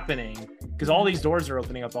what's happening, because all these doors are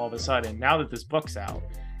opening up all of a sudden now that this book's out.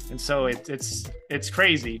 And so it's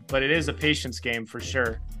crazy, but it is a patience game for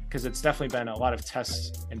sure, because it's definitely been a lot of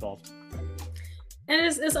tests involved. And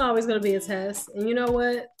it's always going to be a test. And you know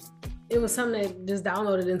what? It was something that just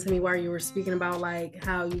downloaded into me while you were speaking about like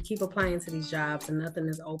how you keep applying to these jobs and nothing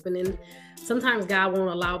is opening. Sometimes God won't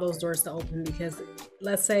allow those doors to open because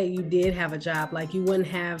let's say you did have a job, like you wouldn't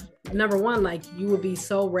have, number one, like you would be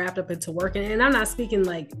so wrapped up into working. And I'm not speaking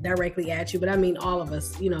like directly at you, but I mean, all of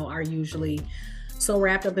us, are usually so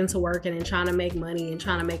wrapped up into working and trying to make money and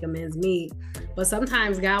trying to make amends meet. But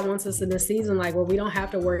sometimes God wants us in this season, like where we don't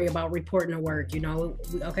have to worry about reporting to work.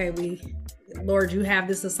 Lord, you have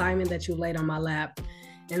this assignment that you laid on my lap.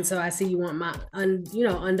 And so I see you want my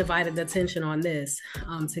undivided attention on this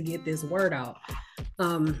to get this word out.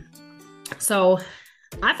 So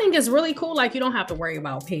I think it's really cool. Like you don't have to worry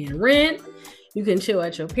about paying rent. You can chill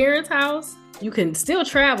at your parents' house. You can still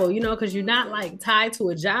travel, because you're not like tied to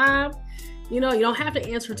a job. You don't have to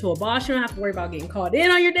answer to a boss. You don't have to worry about getting called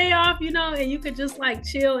in on your day off, and you could just like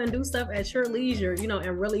chill and do stuff at your leisure,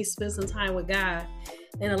 and really spend some time with God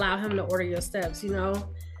and allow him to order your steps, and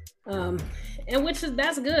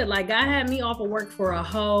that's good. Like God had me off of work for a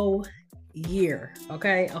whole year.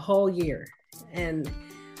 Okay. A whole year. And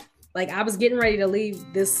like, I was getting ready to leave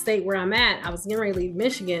this state where I'm at. I was getting ready to leave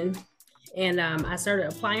Michigan, and I started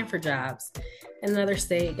applying for jobs in another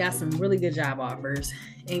state, got some really good job offers.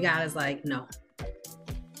 And God is like, no,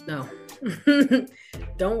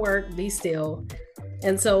 don't work, be still.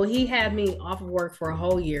 And so he had me off of work for a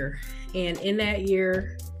whole year. And in that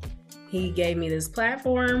year, he gave me this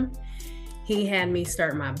platform. He had me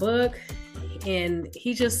start my book, and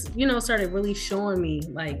he just, started really showing me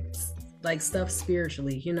like stuff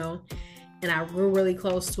spiritually, and I grew really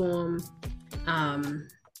close to him.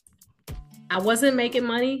 I wasn't making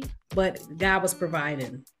money, but God was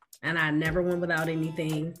providing, and I never went without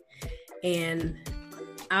anything. And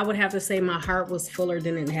I would have to say my heart was fuller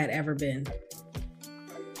than it had ever been.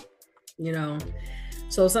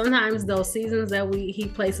 So sometimes those seasons that he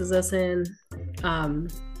places us in, um,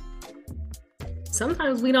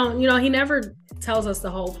 sometimes we don't, he never tells us the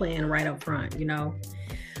whole plan right up front,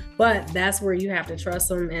 but that's where you have to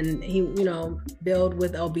trust him, and he, build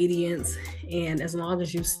with obedience. And as long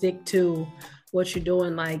as you stick to what you're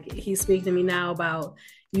doing, like he's speaking to me now about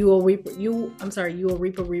you will reap a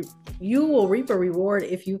reward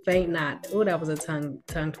if you faint not. Oh, that was a tongue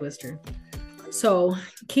twister. So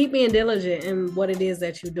keep being diligent in what it is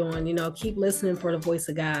that you're doing. Keep listening for the voice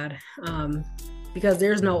of God, because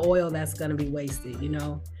there's no oil that's going to be wasted.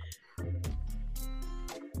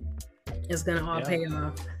 It's going to all pay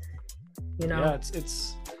off. Yeah,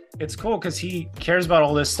 it's cool because he cares about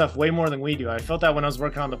all this stuff way more than we do. I felt that when I was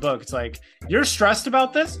working on the book. It's like, you're stressed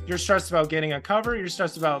about this. You're stressed about getting a cover. You're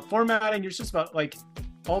stressed about formatting. You're stressed about like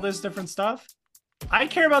all this different stuff. I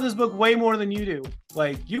care about this book way more than you do.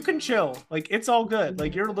 Like, you can chill. Like, it's all good.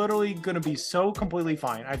 Like, you're literally going to be so completely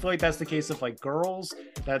fine. I feel like that's the case of like girls.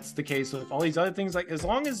 That's the case with all these other things. Like, as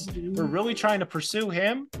long as we're really trying to pursue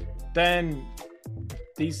him, then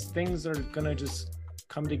these things are going to just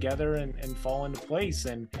come together and fall into place.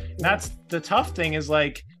 And that's the tough thing, is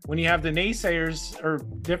like when you have the naysayers or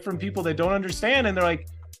different people that don't understand, and they're like,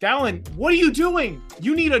 Dallin, what are you doing?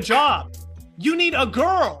 You need a job. You need a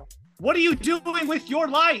girl. What are you doing with your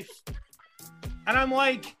life? And I'm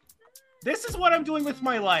like, this is what I'm doing with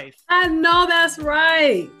my life. I know that's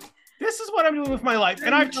right. This is what I'm doing with my life.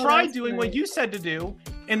 And I've tried doing what you said to do,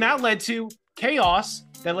 and that led to chaos.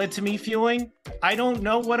 That led to me feeling I don't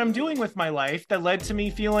know what I'm doing with my life. That led to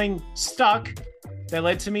me feeling stuck. That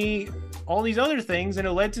led to me all these other things, and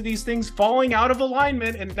it led to these things falling out of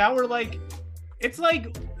alignment. And now we're like, it's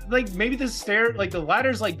like maybe the stair, like the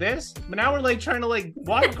ladder's like this, but now we're like trying to like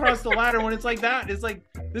walk across the ladder when it's like that. It's like,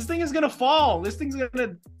 this thing is gonna fall. This thing's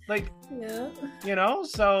gonna like,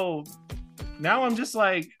 So now I'm just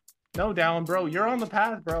like, no, Dallin, bro, you're on the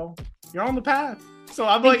path, bro. You're on the path. So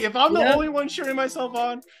I'm like, if I'm the only one cheering myself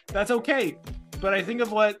on, that's okay. But I think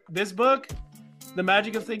of what this book, The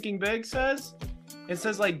Magic of Thinking Big, says. It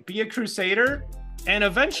says like, be a crusader, and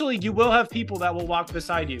eventually you will have people that will walk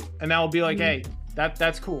beside you, and that will be like, hey,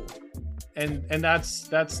 that's cool, and that's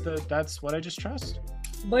what I just trust.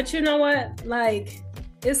 But you know what? Like,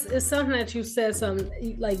 it's something that you said,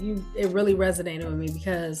 something like it really resonated with me,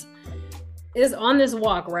 because it's on this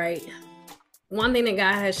walk, right? One thing that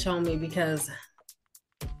God has shown me, because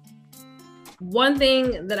one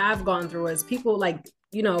thing that I've gone through is people like,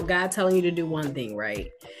 God telling you to do one thing,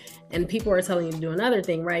 right? And people are telling you to do another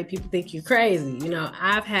thing, right? People think you're crazy.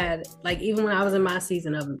 I've had, like, even when I was in my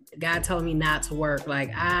season of God telling me not to work,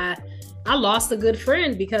 like I lost a good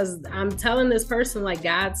friend because I'm telling this person, like,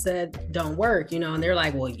 God said, don't work, and they're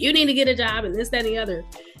like, well, you need to get a job and this, that, and the other.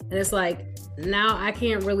 And it's like, now I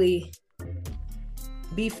can't really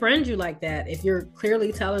befriend you like that if you're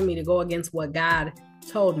clearly telling me to go against what God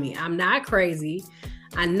told me. I'm not crazy.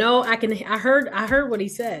 I know I heard what he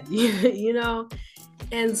said,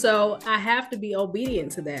 And so I have to be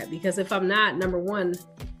obedient to that, because if I'm not, number one,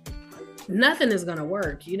 nothing is going to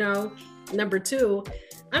work, Number two,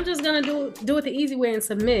 I'm just going to do it the easy way and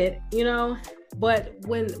submit, But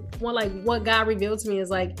when like what God revealed to me is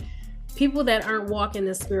like, people that aren't walking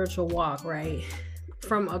this spiritual walk, right?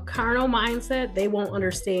 From a carnal mindset, they won't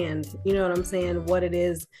understand, you know what I'm saying, what it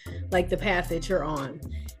is, like the path that you're on.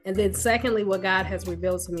 And then secondly, what God has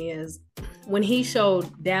revealed to me is when he showed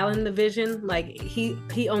Dallin the vision, like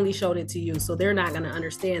he only showed it to you. So they're not going to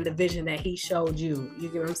understand the vision that he showed you. You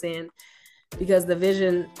get what I'm saying? Because the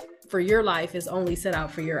vision for your life is only set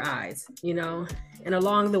out for your eyes, and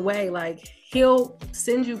along the way, like he'll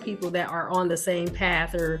send you people that are on the same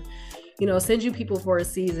path, or send you people for a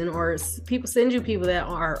season, or send you people that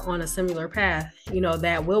are on a similar path,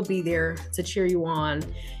 that will be there to cheer you on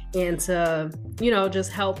and to,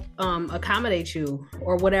 just help accommodate you,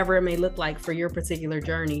 or whatever it may look like for your particular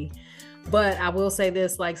journey. But I will say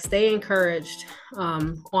this, like, stay encouraged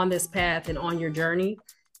on this path and on your journey.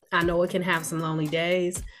 I know it can have some lonely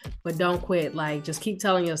days, but don't quit. Like, just keep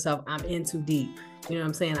telling yourself, I'm in too deep. You know what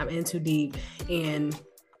I'm saying? I'm in too deep. And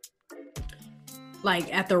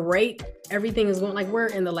like, at the rate everything is going, like, we're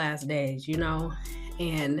in the last days,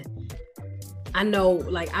 and I know,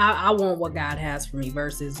 like, I want what God has for me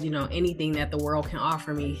versus, anything that the world can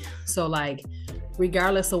offer me. So, like,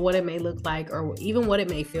 regardless of what it may look like, or even what it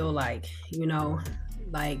may feel like,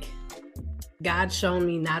 like, God's shown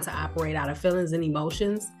me not to operate out of feelings and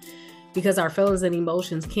emotions, because our feelings and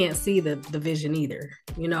emotions can't see the vision either.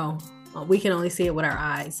 We can only see it with our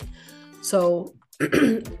eyes. So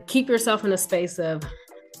keep yourself in a space of,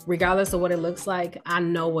 regardless of what it looks like, I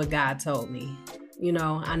know what God told me.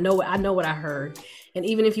 I know what I heard. And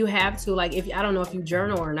even if you have to, like, I don't know if you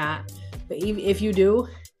journal or not, But even if you do,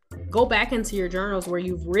 go back into your journals where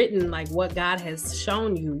you've written like what God has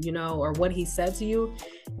shown you, you know, or what he said to you.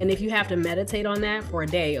 And if you have to meditate on that for a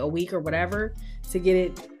day, a week, or whatever to get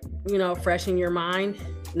it, you know, fresh in your mind,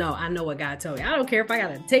 no, I know what God told me. I don't care if I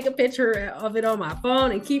got to take a picture of it on my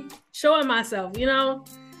phone and keep showing myself, you know,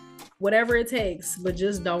 whatever it takes, but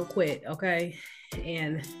just don't quit. Okay.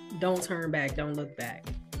 And don't turn back. Don't look back,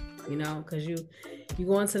 you know, because you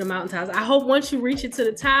go into the mountaintops. I hope once you reach it to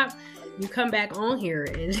the top, you come back on here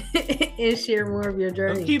and, and share more of your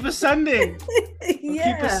journey. We'll keep ascending.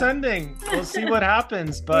 Yeah. Keep ascending. We'll see what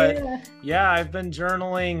happens. But yeah, I've been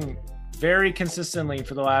journaling very consistently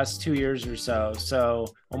for the last 2 years or so. So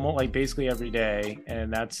almost like basically every day.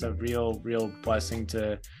 And that's a real blessing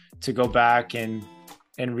to go back and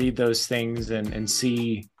read those things and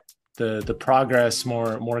see the progress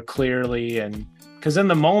more clearly. And because in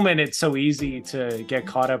the moment, it's so easy to get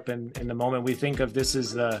caught up in the moment. We think of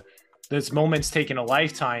this moment's taken a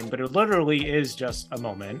lifetime, but it literally is just a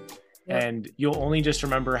moment. Yep. And you'll only just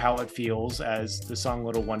remember how it feels, as the song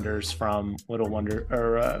Little Wonders from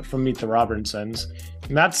from Meet the Robinsons.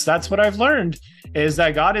 And that's what I've learned, is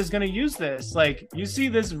that God is going to use this. Like, you see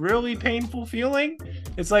this really painful feeling,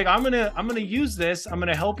 it's like, I'm going to use this. I'm going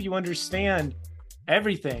to help you understand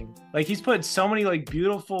everything. Like, he's put so many like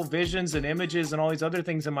beautiful visions and images and all these other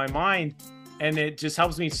things in my mind. And it just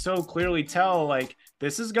helps me so clearly tell, like,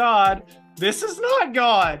 this is God, this is not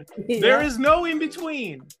God. Yeah. There is no in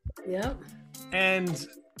between. Yep. And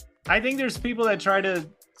I think there's people that try to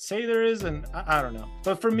say there is, and I don't know.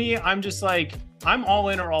 But for me, I'm just like, I'm all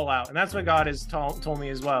in or all out. And that's what God has told me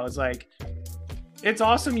as well. It's like, it's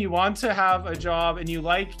awesome you want to have a job and you'd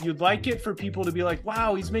like it for people to be like,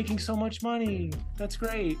 wow, he's making so much money. That's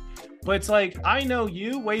great. But it's like, I know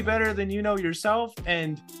you way better than you know yourself,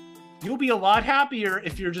 and you'll be a lot happier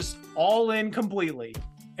if you're just all in completely.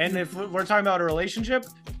 And if we're talking about a relationship,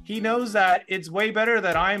 he knows that it's way better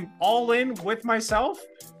that I'm all in with myself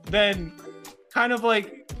than kind of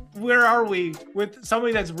like, where are we with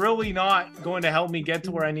somebody that's really not going to help me get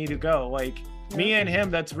to where I need to go? Like, me and him,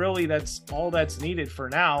 that's all that's needed for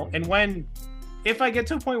now. And if I get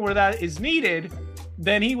to a point where that is needed,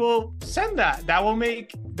 then he will send that. That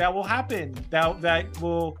will happen. That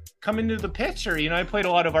will come into the picture. You know, I played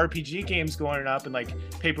a lot of RPG games growing up, and like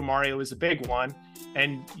Paper Mario was a big one.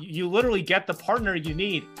 And you literally get the partner you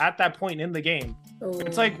need at that point in the game. Oh.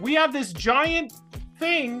 It's like, we have this giant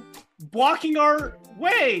thing blocking our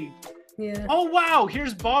way. Yeah. Oh, wow.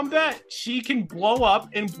 Here's Bombette. She can blow up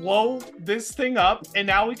and blow this thing up, and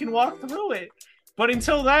now we can walk through it. But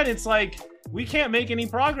until then, it's like, we can't make any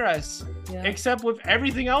progress except with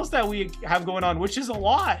everything else that we have going on, which is a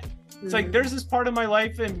lot. It's like, there's this part of my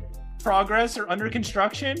life in progress or under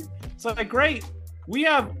construction. It's like, great. We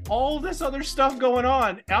have all this other stuff going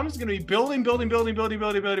on. I'm just going to be building.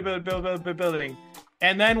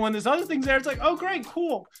 And then when there's other things there, it's like, oh, great,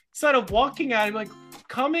 cool. Instead of walking at it, like,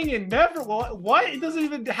 coming and never, what? It doesn't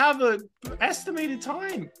even have a estimated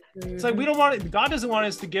time. It's like, we don't want it. God doesn't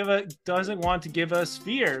want to give us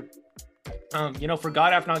fear. You know, for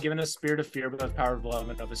God hath not given us spirit of fear, but of power of love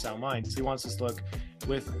and of a sound mind. So he wants us to look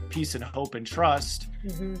with peace and hope and trust.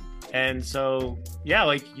 Mm-hmm. And so, yeah,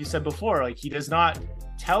 like you said before, like, he does not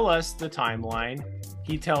tell us the timeline.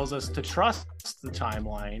 He tells us to trust the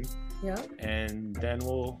timeline. Yeah. And then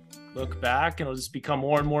we'll look back and it'll just become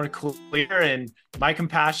more and more clear. And my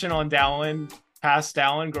compassion on Dallin, past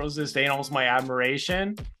Dallin, grows this day, and almost my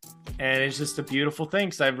admiration. And it's just a beautiful thing,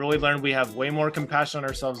 because I've really learned we have way more compassion on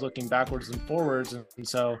ourselves looking backwards and forwards. And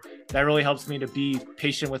so that really helps me to be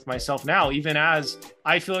patient with myself now, even as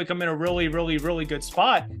I feel like I'm in a really, really, really good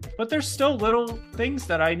spot. But there's still little things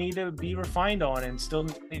that I need to be refined on and still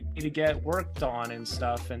need to get worked on and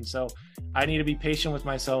stuff. And so I need to be patient with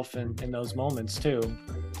myself in those moments too.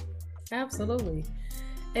 Absolutely.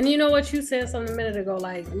 And you know what, you said something a minute ago,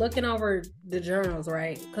 like looking over the journals,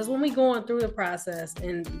 right? Because when we going through the process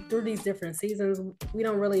and through these different seasons, we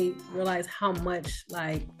don't really realize how much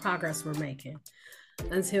like progress we're making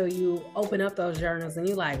until you open up those journals and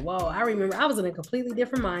you're like, whoa, I remember I was in a completely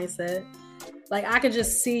different mindset. Like, I could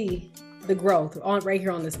just see the growth right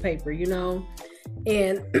here on this paper, you know?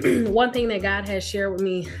 And one thing that God has shared with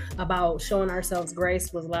me about showing ourselves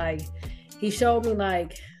grace was like, he showed me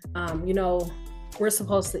like, you know, we're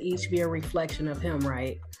supposed to each be a reflection of him,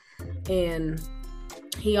 right? And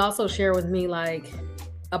he also shared with me like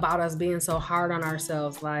about us being so hard on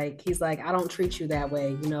ourselves. Like, he's like, I don't treat you that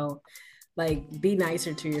way, you know, like, be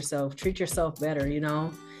nicer to yourself, treat yourself better, you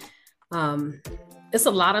know? It's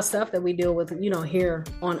a lot of stuff that we deal with, you know, here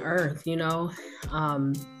on earth, you know?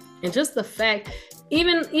 And just the fact,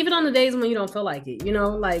 even on the days when you don't feel like it, you know,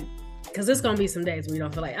 like because there's gonna be some days where you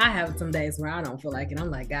don't feel like. I have some days where I don't feel like it.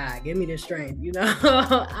 I'm like, God, give me the strength,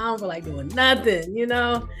 I don't feel like doing nothing,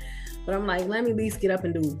 but I'm like, let me at least get up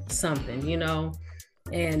and do something,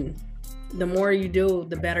 and the more you do,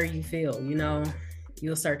 the better you feel,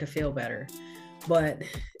 you'll start to feel better. But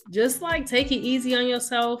just like take it easy on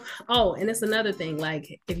yourself. Oh, and it's another thing,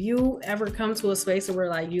 like if you ever come to a space where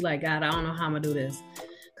like you like, God, I don't know how I'm gonna do this.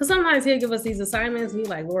 Because sometimes he'll give us these assignments and you're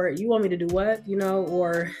like, Lord, you want me to do what?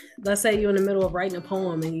 Or let's say you're in the middle of writing a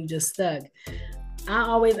poem and you just stuck. I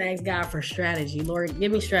always ask God for strategy. Lord,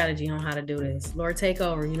 give me strategy on how to do this. Lord, take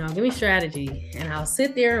over, give me strategy. And I'll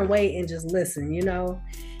sit there and wait and just listen,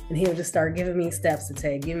 and he'll just start giving me steps to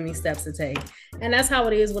take. And that's how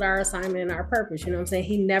it is with our assignment and our purpose. You know what I'm saying?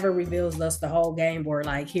 He never reveals us the whole game board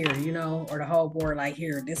like here, or the whole board like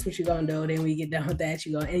here. This is what you're going to do. Then we get done with that,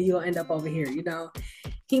 you'll end up over here,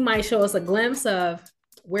 He might show us a glimpse of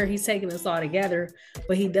where he's taking us all together,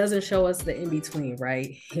 but he doesn't show us the in-between, right?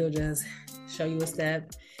 He'll just show you a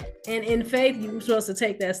step. And in faith, you're supposed to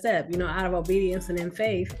take that step, out of obedience and in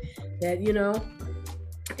faith that,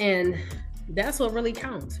 and that's what really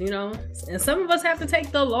counts, and some of us have to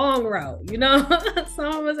take the long route,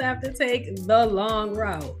 some of us have to take the long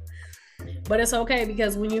route, but it's okay,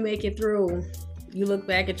 because when you make it through, you look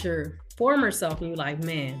back at your former self and you're like,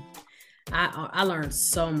 man, I learned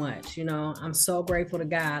so much, I'm so grateful to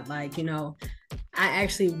God. Like, I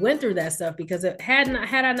actually went through that stuff, because had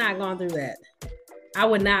I not gone through that, I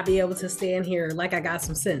would not be able to stand here like I got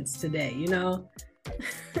some sense today,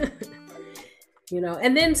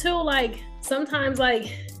 and then too, like sometimes,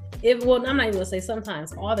 like I'm not even gonna say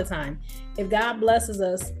sometimes, all the time, if God blesses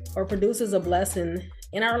us or produces a blessing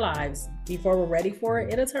in our lives before we're ready for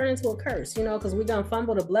it, it'll turn into a curse, because we're gonna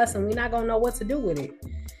fumble the blessing. We're not gonna know what to do with it,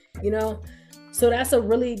 So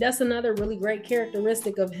that's another really great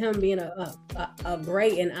characteristic of him being a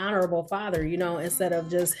great and honorable father, instead of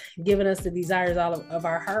just giving us the desires of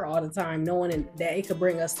our heart all the time, knowing that it could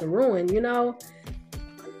bring us to ruin,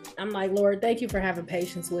 I'm like, Lord, thank you for having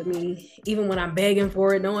patience with me, even when I'm begging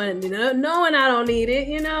for it, knowing I don't need it,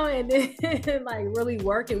 and then like really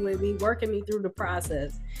working me through the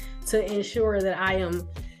process to ensure that I am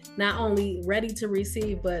not only ready to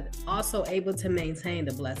receive, but also able to maintain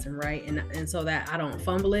the blessing, right? And so that I don't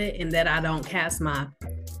fumble it, and that I don't cast my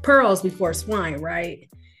pearls before swine, right?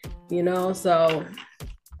 So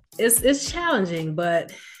it's challenging,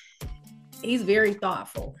 but he's very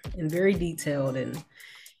thoughtful and very detailed, and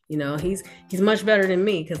he's much better than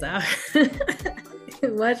me, because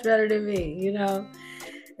he's much better than me,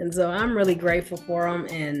 and so I'm really grateful for him.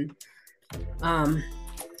 And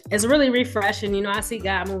it's really refreshing. I see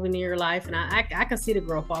God moving in your life, and I can see the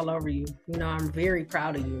growth all over you. I'm very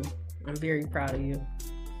proud of you. I'm very proud of you.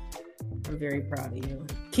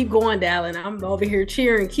 Keep going, Dallin. I'm over here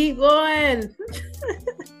cheering. Keep going.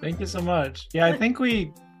 Thank you so much. Yeah, I think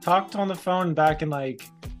we talked on the phone back in like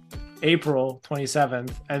April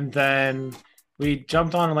 27th, and then we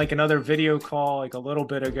jumped on like another video call like a little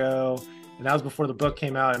bit ago, and that was before the book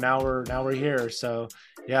came out, and now we're here. So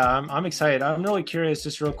yeah, I'm excited. I'm really curious,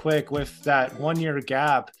 just real quick, with that 1 year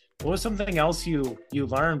gap, what was something else you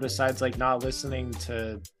learned besides like not listening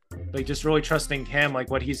to, like just really trusting him, like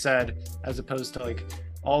what he said, as opposed to like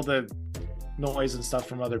all the noise and stuff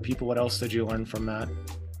from other people? What else did you learn from that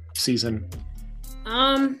season?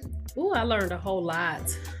 I learned a whole lot.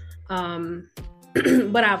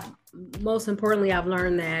 But most importantly, I've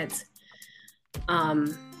learned that,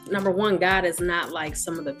 number one, God is not like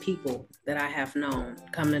some of the people that I have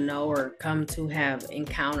come to know or come to have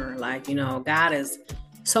encounter. Like, God is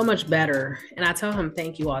so much better. And I tell him,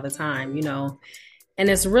 thank you all the time, and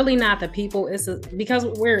it's really not the people. Because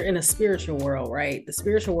we're in a spiritual world, right? The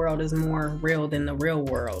spiritual world is more real than the real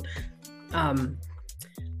world.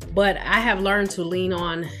 But I have learned to lean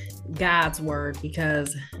on God's word,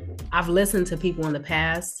 because I've listened to people in the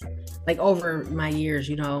past, like over my years,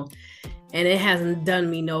 and it hasn't done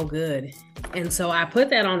me no good. And so I put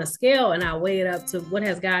that on a scale and I weigh it up to what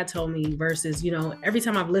has God told me versus, every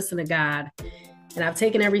time I've listened to God and I've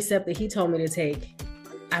taken every step that he told me to take,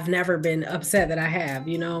 I've never been upset that I have,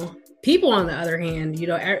 People, on the other hand,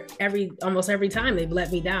 almost every time they've let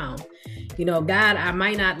me down. God, I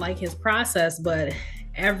might not like his process, but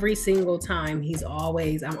every single time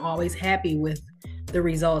I'm always happy with the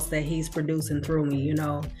results that he's producing through me,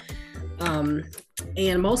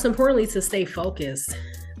 and most importantly, to stay focused,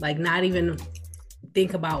 like not even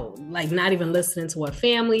think about, like not even listening to what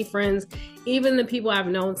family, friends, even the people I've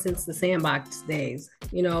known since the sandbox days,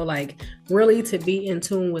 like really to be in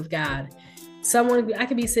tune with God. I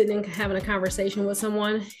could be sitting and having a conversation with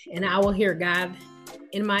someone and I will hear God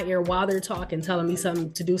in my ear while they're talking, telling me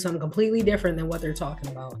something to do something completely different than what they're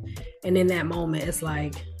talking about. And in that moment, it's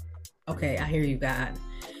like, okay, I hear you, God.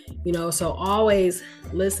 You know, so always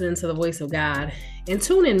listening to the voice of God and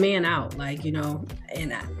tuning man out, like, you know,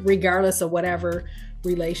 and regardless of whatever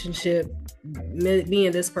relationship me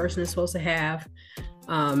and this person is supposed to have,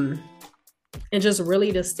 and just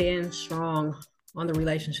really to stand strong on the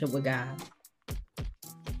relationship with God.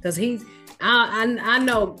 Because I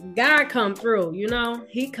know God come through, you know,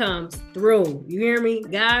 he comes through. You hear me?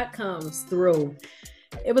 God comes through.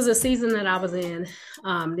 It was a season that I was in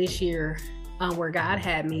this year where God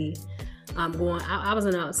had me going. I was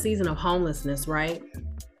in a season of homelessness, right?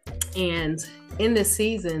 And in this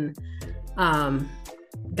season,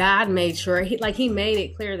 God made sure he made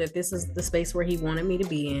it clear that this is the space where he wanted me to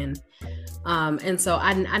be in. And so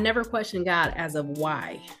I never questioned God as of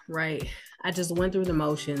why, right? I just went through the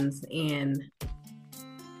motions, and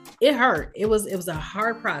it hurt. It was a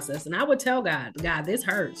hard process. And I would tell God, this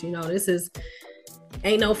hurts, you know, this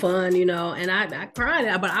ain't no fun, you know, and I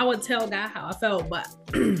cried, but I would tell God how I felt, but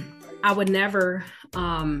I would never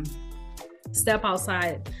step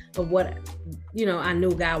outside of what, you know, I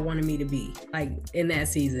knew God wanted me to be, like, in that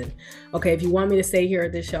season. Okay, if you want me to stay here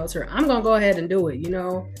at this shelter, I'm gonna go ahead and do it, you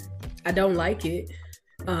know. I don't like it.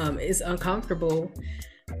 It's uncomfortable,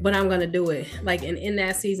 but I'm gonna do it. Like, in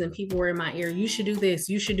that season, people were in my ear, you should do this,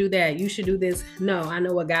 you should do that, you should do this. No, I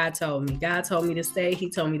know what God told me. God told me to stay. He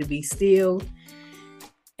told me to be still.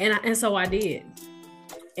 And so I did.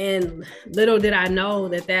 And little did I know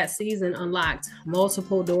that season unlocked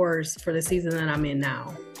multiple doors for the season that I'm in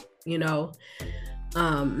now, you know,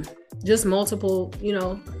 just multiple, you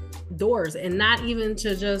know, doors, and not even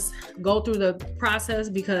to just go through the process,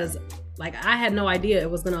 because like I had no idea it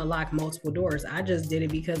was going to unlock multiple doors. I just did it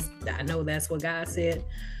because I know that's what God said.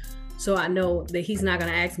 So I know that he's not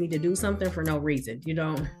going to ask me to do something for no reason. You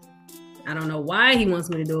know, I don't know why he wants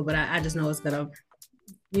me to do it, but I just know it's going to,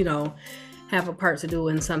 you know, have a part to do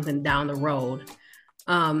in something down the road.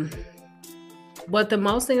 But the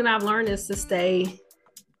most thing that I've learned is to stay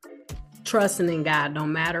trusting in God, no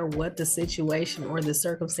matter what the situation or the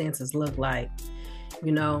circumstances look like,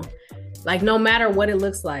 you know, like no matter what it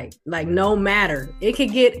looks like no matter, it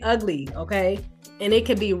could get ugly. Okay. And it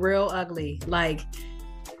could be real ugly. Like,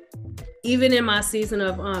 even in my season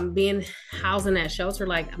of being housed in that shelter,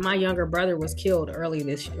 like my younger brother was killed earlier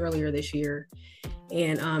this year.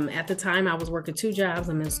 And at the time I was working 2 jobs.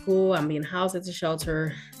 I'm in school, I'm being housed at the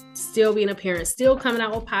shelter, still being a parent, still coming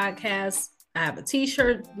out with podcasts. I have a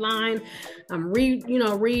t-shirt line. I'm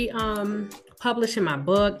publishing my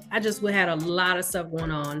book. I just had a lot of stuff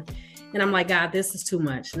going on. And I'm like, God, this is too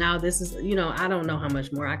much. Now this is, you know, I don't know how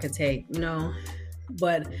much more I could take, you know,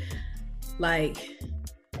 but like,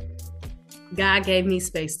 God gave me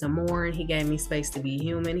space to mourn. He gave me space to be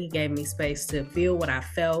human. He gave me space to feel what I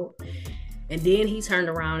felt. And then he turned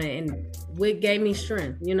around and gave me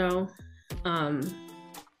strength, you know?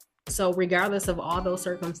 So regardless of all those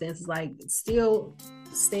circumstances, like, still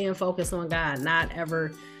staying focused on God, not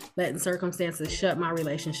ever letting circumstances shut my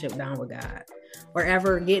relationship down with God, or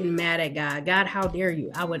ever getting mad at God. God, how dare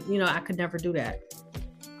you? I could never do that,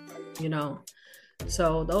 you know?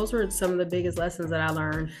 So those were some of the biggest lessons that I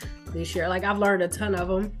learned this year. Like, I've learned a ton of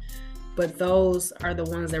them, but those are the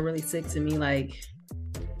ones that really stick to me. Like,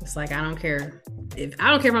 it's like, I don't care if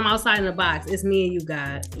I'm outside in the box. It's me and you,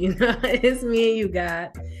 God. You know, it's me and you,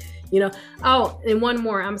 God. You know. Oh, and one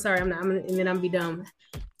more. I'm sorry. And then I'm be done.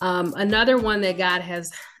 Another one that God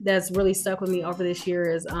that's really stuck with me over this year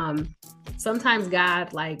is sometimes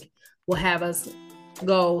God will have us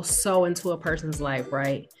go so into a person's life,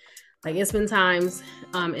 right? Like, it's been times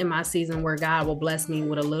in my season where God will bless me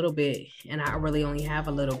with a little bit, and I really only have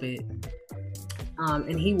a little bit.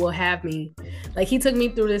 And he will have me, he took me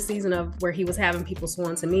through this season of where he was having people sow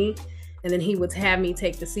into me, and then he would have me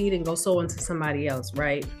take the seed and go sow into somebody else,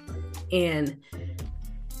 right? And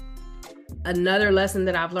another lesson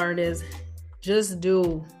that I've learned is just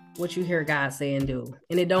do what you hear God say and do.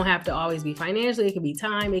 And it don't have to always be financially. It could be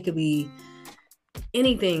time. It could be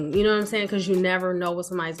anything, you know what I'm saying? Because you never know what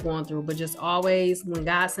somebody's going through. But just always, when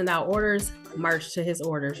God send out orders, march to his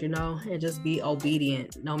orders, you know, and just be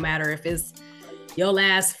obedient. No matter if it's your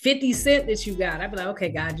last 50 cents that you got, I'd be like, okay,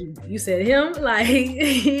 God, you said him,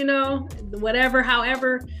 you know, whatever,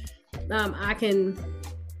 however I can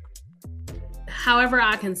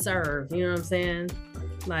serve, you know what I'm saying?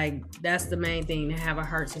 Like, that's the main thing, to have a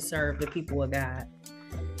heart to serve the people of God.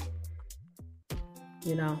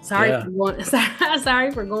 You know, sorry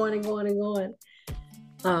for going and going and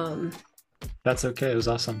going. That's okay. It was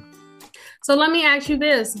awesome. So let me ask you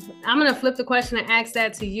this. I'm gonna flip the question and ask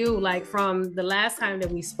that to you, like from the last time that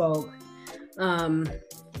we spoke. Um,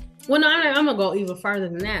 well, no, I'm gonna go even further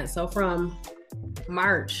than that. So from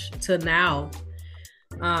March to now,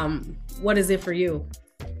 what is it for you?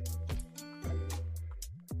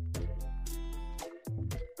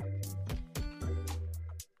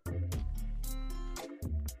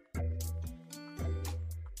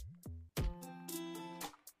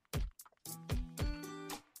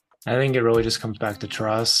 I think it really just comes back to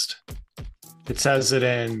trust. It says it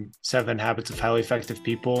in Seven Habits of Highly Effective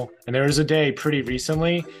People. And there was a day pretty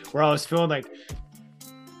recently where I was feeling like,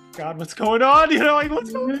 God, what's going on? You know, like,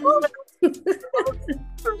 what's going on?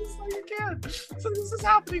 I'm just like, I can't. So this is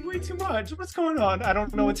happening way too much. What's going on? I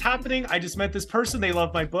don't know what's happening. I just met this person. They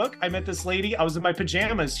love my book. I met this lady. I was in my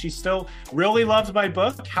pajamas. She still really loved my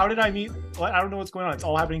book. How did I meet? What? I don't know what's going on. It's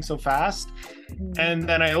all happening so fast. And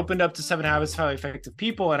then I opened up to Seven Habits of Highly Effective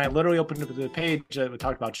People, and I literally opened up the page that we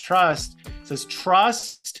talked about trust. It says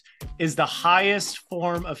trust is the highest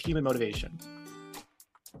form of human motivation.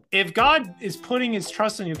 If God is putting his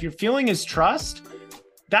trust in you, if you're feeling his trust,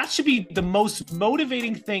 that should be the most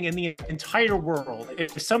motivating thing in the entire world.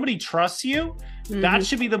 If somebody trusts you, that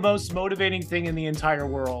should be the most motivating thing in the entire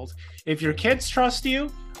world. If your kids trust you,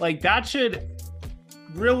 like that should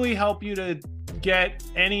really help you to get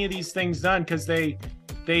any of these things done, because they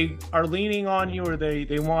are leaning on you, or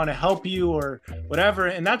they want to help you or whatever.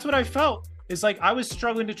 And that's what I felt. It's like I was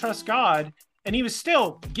struggling to trust God, and he was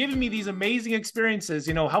still giving me these amazing experiences,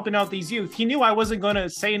 you know, helping out these youth. He knew I wasn't going to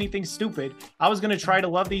say anything stupid. I was going to try to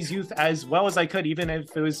love these youth as well as I could, even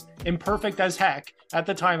if it was imperfect as heck. At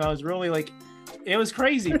the time, I was really like, it was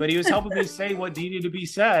crazy, but he was helping me say what needed to be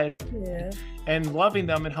said, and loving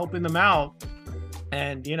them and helping them out.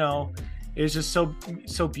 And, you know, it was just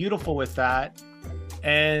so beautiful with that.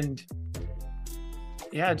 And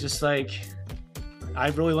yeah, just like,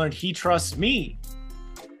 I've really learned he trusts me.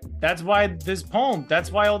 That's why this poem,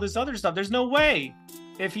 that's why all this other stuff, there's no way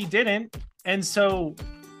if he didn't. And so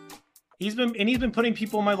he's been putting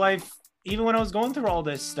people in my life, even when I was going through all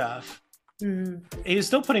this stuff. He was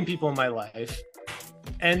still putting people in my life.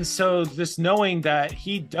 And so this knowing that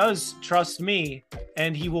he does trust me,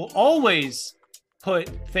 and he will always put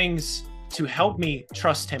things to help me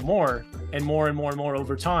trust him more and more and more and more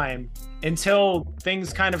over time, until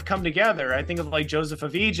things kind of come together. I think of like Joseph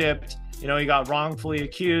of Egypt. You know, he got wrongfully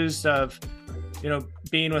accused of, you know,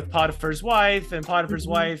 being with Potiphar's wife, and Potiphar's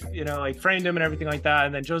wife, you know, like framed him and everything like that.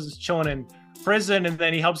 And then Joseph's chilling in prison, and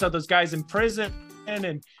then he helps out those guys in prison.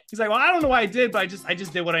 And he's like, well, I don't know why I did, but I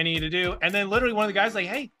just did what I needed to do. And then literally one of the guys like,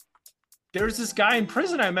 hey, there's this guy in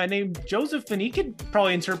prison I met named Joseph, and he could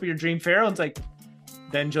probably interpret your dream, Pharaoh. And it's like,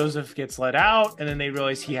 then Joseph gets let out, and then they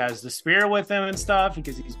realize he has the spirit with him and stuff,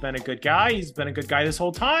 because he's been a good guy. He's been a good guy this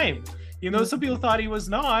whole time. Even though some people thought he was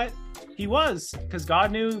not, he was, because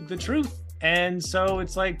God knew the truth. And so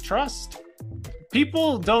it's like trust.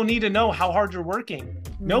 People don't need to know how hard you're working.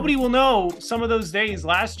 Nobody will know some of those days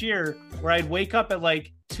last year where I'd wake up at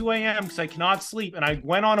like 2 a.m. because I cannot sleep. And I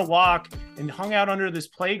went on a walk and hung out under this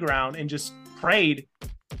playground and just prayed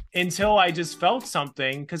until I just felt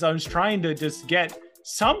something, because I was trying to just get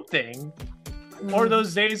something. Or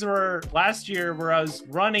those days were last year where I was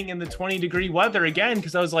running in the 20-degree weather again,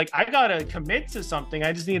 because I was like, I gotta commit to something.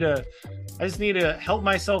 I just need to help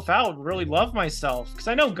myself out, really love myself, because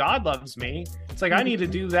I know God loves me. It's like I need to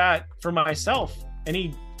do that for myself. And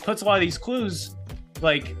he puts a lot of these clues,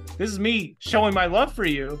 like, this is me showing my love for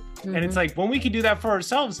you. And it's like, when we can do that for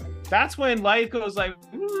ourselves, that's when life goes like,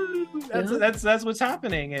 that's what's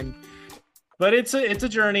happening. But it's a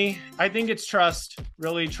journey. I think it's trust,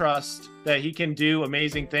 really trust that he can do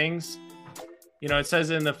amazing things. You know, it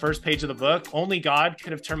says in the first page of the book, only God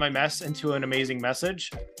could have turned my mess into an amazing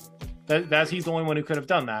message. That's he's the only one who could have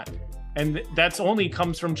done that. And that's only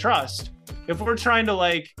comes from trust. If we're trying to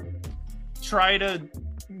like try to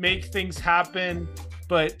make things happen,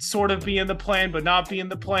 but sort of be in the plan, but not be in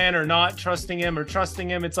the plan, or not trusting him or trusting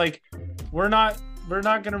him, it's like we're not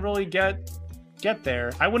going to really get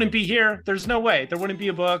there. I wouldn't be here. There's no way. There wouldn't be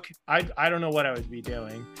a book. I don't know what I would be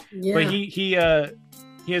doing. But he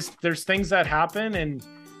has, there's things that happen, and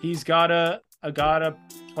he's got a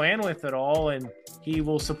plan with it all, and he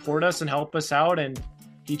will support us and help us out, and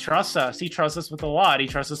he trusts us. He trusts us with a lot. He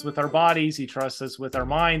trusts us with our bodies. He trusts us with our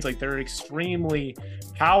minds. Like, they're extremely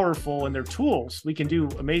powerful, and they're tools. We can do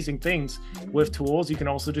amazing things with tools. You can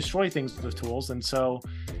also destroy things with tools. And so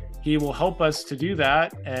he will help us to do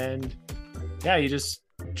that. And yeah, he just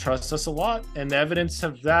trusts us a lot. And the evidence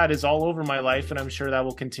of that is all over my life. And I'm sure that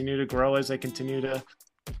will continue to grow as I continue to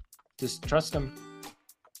just trust him.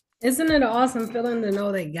 Isn't it an awesome feeling to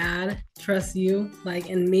know that God trusts you, like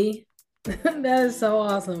in me? That is so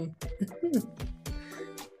awesome.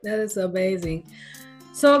 That is amazing.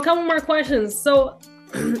 So, a couple more questions. So,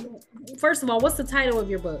 first of all, what's the title of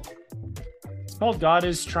your book? It's called God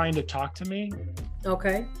is Trying to Talk to Me.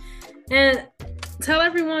 Okay. And tell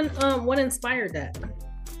everyone what inspired that.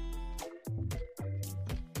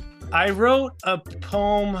 I wrote a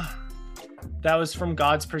poem that was from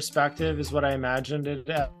God's perspective, is what I imagined it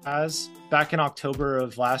as, back in October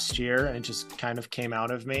of last year, and it just kind of came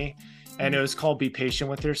out of me. And it was called Be Patient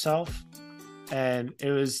with Yourself. And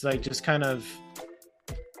it was like just kind of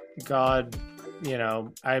God,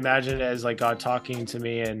 I imagined it as like God talking to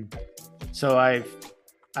me. And so I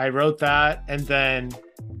wrote that. And then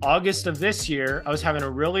August of this year, I was having a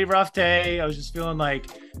really rough day. I was just feeling like,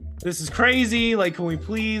 this is crazy. Like, can we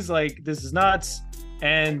please, like, this is nuts.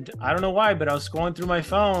 And I don't know why, but I was scrolling through my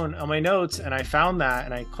phone on my notes and I found that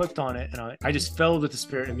and I clicked on it and I just filled with the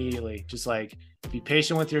Spirit immediately. Just like, be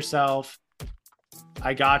patient with yourself.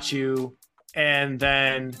 I got you. And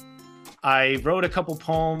then I wrote a couple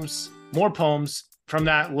poems, more poems from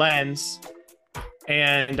that lens.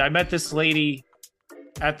 And I met this lady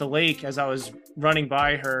at the lake as I was running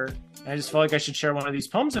by her. And I just felt like I should share one of these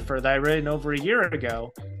poems with her that I written over a year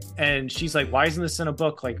ago. And she's like, why isn't this in a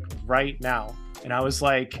book like right now? And I was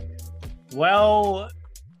like, well,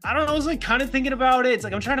 I don't know. I was like kind of thinking about it. It's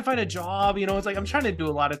like, I'm trying to find a job, it's like, I'm trying to do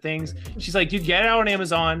a lot of things. She's like, dude, get it out on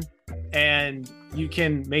Amazon and you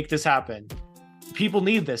can make this happen. People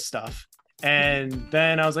need this stuff. And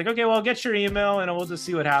then I was like, okay, well, I'll get your email and we'll just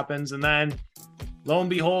see what happens. And then lo and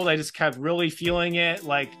behold, I just kept really feeling it.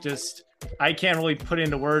 Like, just, I can't really put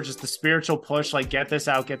into words, just the spiritual push, like, get this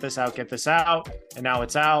out, get this out, get this out. And now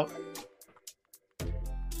it's out.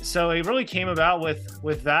 So it really came about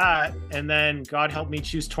with that. And then God helped me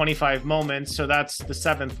choose 25 moments. So that's the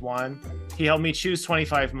 7th one. He helped me choose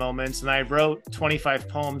 25 moments. And I wrote 25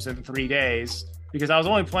 poems in 3 days because I was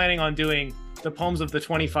only planning on doing the poems of the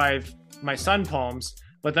 25, my son poems.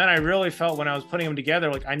 But then I really felt when I was putting them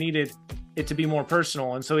together, like I needed it to be more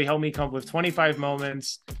personal. And so he helped me come up with 25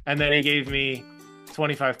 moments. And then he gave me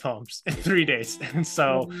 25 poems in 3 days. And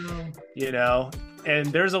so, and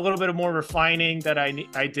there's a little bit of more refining that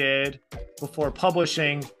I did before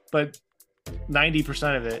publishing, but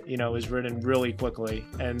 90% of it, was written really quickly.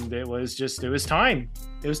 And it was time.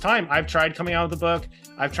 It was time. I've tried coming out with a book.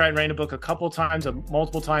 I've tried writing a book a couple times,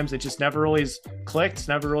 multiple times. It just never really clicked,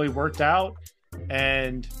 never really worked out.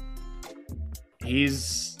 And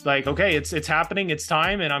he's like, okay, it's happening. It's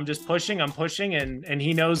time. And I'm just pushing, and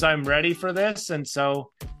he knows I'm ready for this. And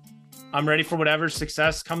so I'm ready for whatever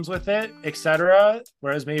success comes with it, etc.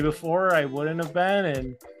 Whereas maybe before I wouldn't have been.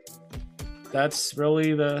 And that's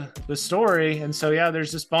really the story. And so, yeah,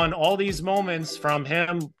 there's just been all these moments from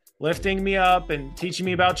him lifting me up and teaching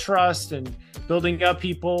me about trust and building up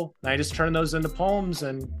people. And I just turn those into poems.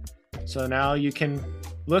 And so now you can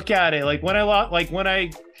look at it. Like when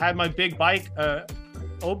I had my big bike,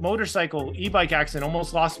 motorcycle e-bike accident,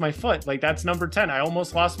 almost lost my foot. Like that's number 10. I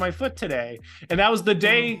almost lost my foot today. And that was the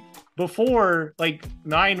day before, like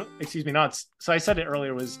 9, excuse me, not, so I said it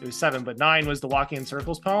earlier, it was 7, but 9 was the Walking in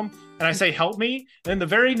Circles poem. And I say, help me. And the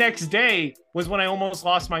very next day was when I almost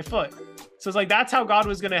lost my foot. So it's like, that's how God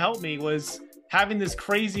was going to help me, was having this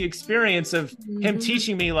crazy experience of him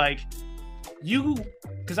teaching me like,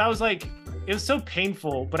 because I was like, it was so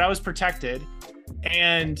painful, but I was protected.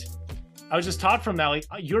 And I was just taught from that, like,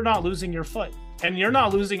 you're not losing your foot and you're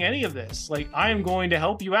not losing any of this. Like, I am going to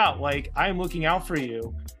help you out. Like, I am looking out for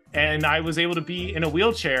you. And I was able to be in a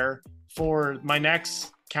wheelchair for my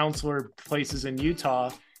next counselor places in Utah.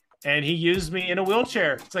 And he used me in a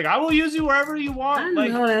wheelchair. It's like, I will use you wherever you want. I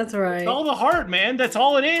know, that's right. It's all the heart, man. That's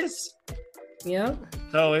all it is. Yep.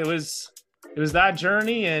 So it was that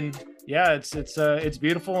journey. And yeah, it's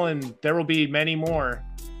beautiful. And there will be many more.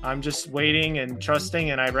 I'm just waiting and trusting,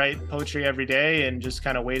 and I write poetry every day and just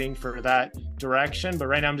kind of waiting for that direction. But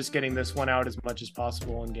right now I'm just getting this one out as much as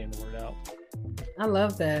possible and getting the word out. I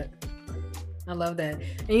love that.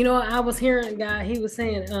 And I was hearing a guy, he was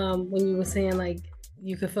saying, when you were saying like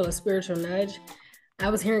you could feel a spiritual nudge, I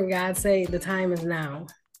was hearing God say the time is now.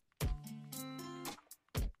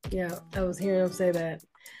 Yeah, I was hearing him say that.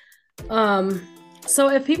 So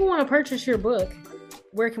if people want to purchase your book,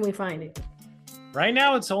 where can we find it? Right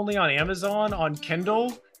now, it's only on Amazon, on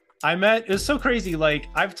Kindle. It's so crazy. Like,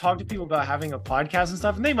 I've talked to people about having a podcast and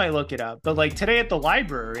stuff, and they might look it up. But like today at the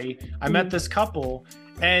library, I met this couple,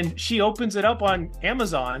 and she opens it up on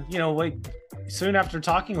Amazon, like soon after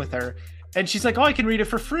talking with her. And she's like, oh, I can read it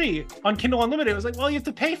for free on Kindle Unlimited. I was like, well, you have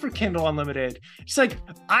to pay for Kindle Unlimited. She's like,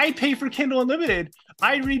 I pay for Kindle Unlimited.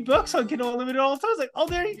 I read books on Kindle Unlimited all the time. I was like, oh,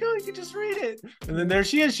 there you go. You can just read it. And then there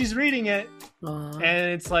she is. She's reading it.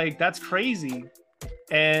 And it's like, that's crazy.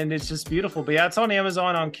 And it's just beautiful. But yeah, it's on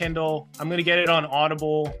Amazon, on Kindle. I'm going to get it on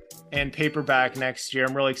Audible and paperback next year.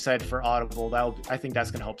 I'm really excited for Audible. I think that's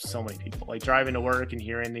going to help so many people. Like driving to work and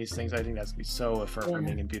hearing these things, I think that's going to be so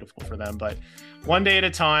affirming and beautiful for them. But one day at a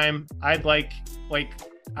time, I'd like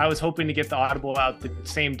I was hoping to get the Audible out the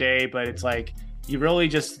same day, but it's like, you really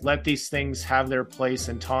just let these things have their place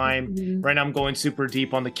in time. Right now I'm going super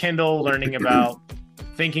deep on the Kindle, learning about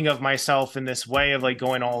thinking of myself in this way of like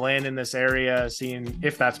going all in this area, seeing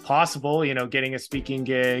if that's possible, you know, getting a speaking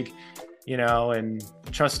gig, you know, and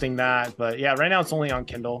trusting that. But yeah, right now it's only on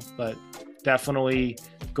Kindle, but definitely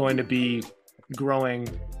going to be growing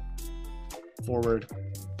forward.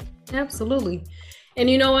 Absolutely. And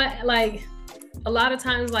you know what, like a lot of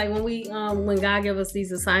times, like when God give us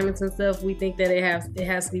these assignments and stuff, we think that it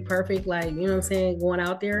has to be perfect, like, you know what I'm saying, going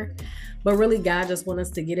out there. But really, God just wants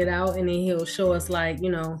us to get it out, and then he'll show us, like,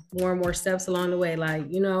 you know, more and more steps along the way. Like,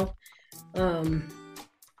 you know, I'm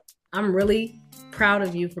really proud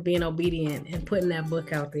of you for being obedient and putting that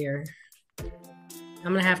book out there.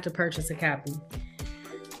 I'm gonna have to purchase a copy.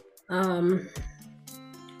 I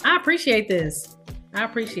appreciate this.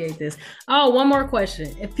 Oh, one more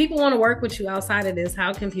question. If people want to work with you outside of this,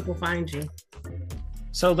 how can people find you?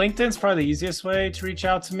 So LinkedIn's probably the easiest way to reach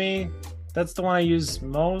out to me. That's the one I use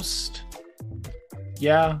most.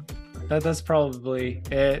 Yeah, that's probably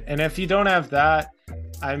it. And if you don't have that,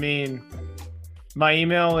 I mean, my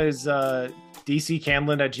email is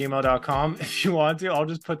dccamlin@gmail.com. If you want to, I'll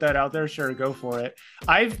just put that out there. Sure, go for it.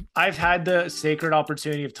 I've had the sacred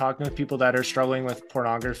opportunity of talking with people that are struggling with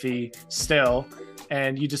pornography still,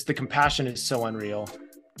 and the compassion is so unreal,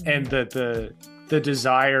 and the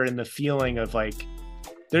desire and the feeling of like,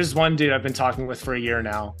 there's one dude I've been talking with for a year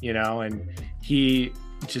now, you know, and he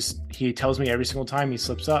tells me every single time he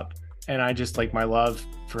slips up, and I just like, my love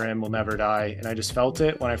for him will never die. And I just felt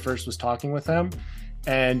it when I first was talking with him,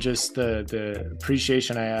 and just the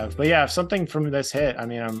appreciation I have. But yeah, if something from this hit, I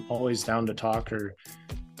mean, I'm always down to talk, or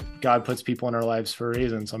God puts people in our lives for a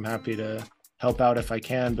reason, so I'm happy to help out if I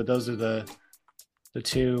can. But those are the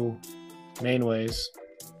two main ways.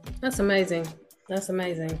 That's amazing.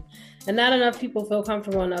 And not enough people feel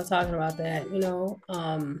comfortable enough talking about that, you know,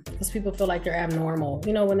 because people feel like they're abnormal,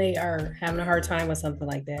 you know, when they are having a hard time with something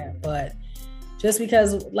like that. But just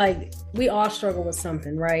because, like, we all struggle with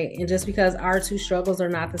something, right? And just because our two struggles are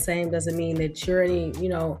not the same doesn't mean that you're any, you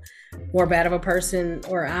know, more bad of a person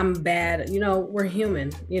or I'm bad. You know, we're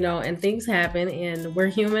human, you know, and things happen and we're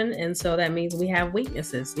human. And so that means we have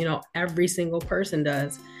weaknesses, you know, every single person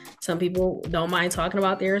does. Some people don't mind talking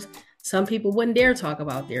about theirs. Some people wouldn't dare talk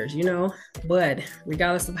about theirs, you know, but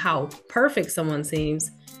regardless of how perfect someone seems,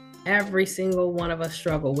 every single one of us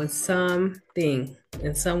struggle with something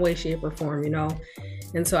in some way, shape, or form, you know.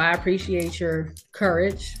 And so I appreciate your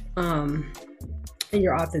courage, and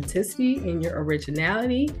your authenticity, and your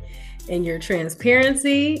originality, and your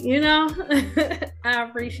transparency, you know. I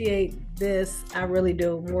appreciate this. I really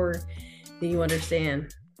do, more than you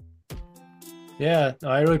understand. Yeah,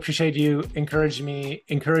 I really appreciate you encouraging me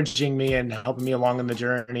and helping me along in the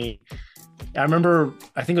journey. I remember,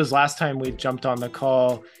 I think it was last time we jumped on the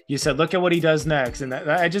call, you said, look at what he does next. And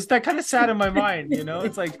that kind of sat in my mind, you know.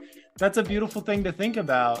 It's like, that's a beautiful thing to think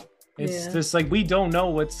about. It's just like, we don't know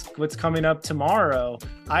what's coming up tomorrow.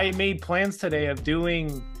 I made plans today of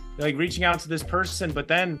doing, like, reaching out to this person, but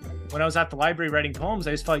then when I was at the library writing poems,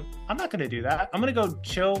 I just felt like, I'm not going to do that. I'm going to go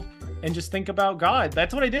chill and just think about God.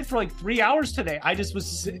 That's what I did for like 3 hours today. I just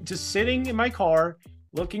was just sitting in my car,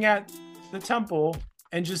 looking at the temple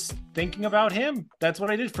and just thinking about him. That's what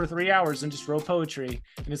I did for 3 hours, and just wrote poetry.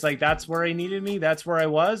 And it's like, that's where he needed me. That's where I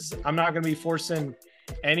was. I'm not going to be forcing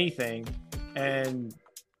anything. And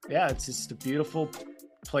yeah, it's just a beautiful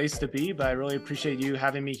place to be. But I really appreciate you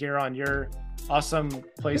having me here on your awesome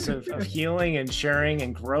place of healing and sharing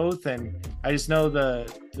and growth. And I just know the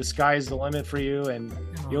sky's the limit for you, and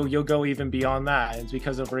you'll go even beyond that. And it's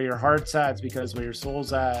because of where your heart's at, it's because where your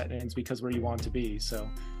soul's at, and it's because where you want to be. So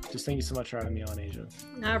just thank you so much for having me on, Asia.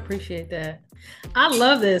 I appreciate that. I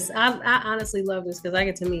love this. I honestly love this because I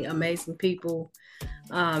get to meet amazing people.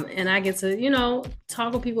 And I get to, you know,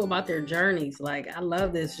 talk with people about their journeys. Like, I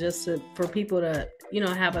love this just for people to, you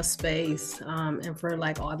know, have a space, and for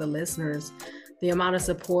like all the listeners, the amount of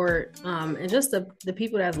support, and just the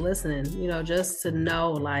people that's listening, you know, just to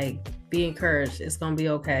know, like, be encouraged. It's going to be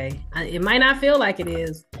okay. It might not feel like it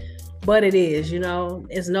is, but it is, you know.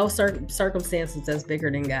 It's no circumstances that's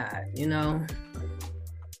bigger than God, you know.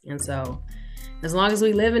 And so as long as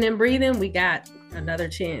we living and breathing, we got another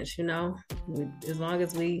chance, as long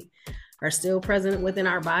as we are still present within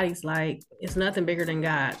our bodies, like it's nothing bigger than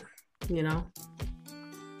God, you know.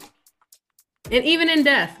 And even in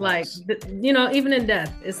death, like, even in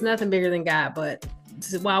death, it's nothing bigger than God. But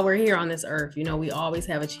while we're here on this earth, we always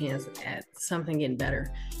have a chance at something getting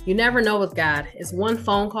better. You never know with God. It's one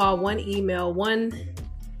phone call, one email,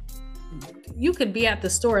 you could be at the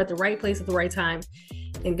store at the right place at the right time,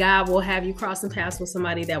 and God will have you crossing paths with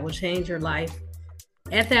somebody that will change your life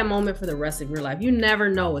at that moment for the rest of your life. You never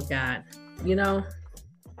know with God,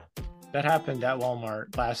 That happened at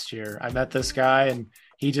Walmart last year. I met this guy and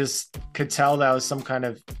he just could tell that I was some kind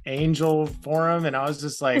of angel for him. And I was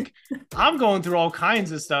just like, I'm going through all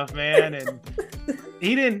kinds of stuff, man. And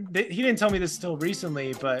he didn't tell me this till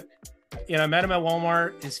recently, but I met him at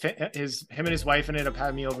Walmart. Him and his wife ended up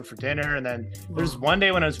having me over for dinner. And then there's one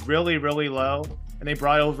day when I was really, really low and they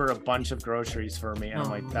brought over a bunch of groceries for me. And I'm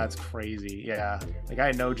like, that's crazy. Yeah. Like I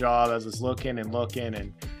had no job. I was just looking and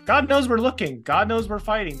God knows we're looking. God knows we're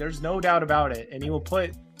fighting. There's no doubt about it. And he will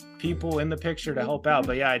put people in the picture to help out.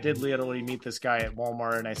 But yeah, I did literally meet this guy at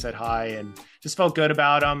Walmart and I said hi and just felt good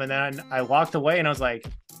about him. And then I walked away and I was like,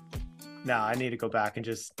 no, I need to go back and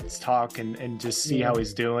just talk and just see how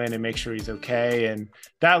he's doing and make sure he's okay. And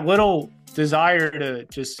that little desire to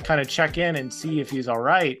just kind of check in and see if he's all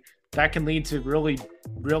right, that can lead to really,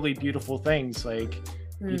 really beautiful things. Like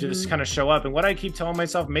you just kind of show up. And what I keep telling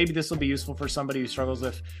myself, maybe this will be useful for somebody who struggles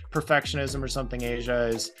with perfectionism or something, Asia,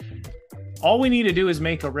 is all we need to do is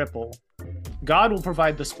make a ripple. God will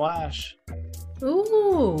provide the splash.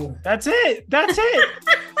 Ooh. That's it. We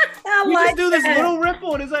just do this little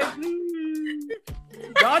ripple and it's like,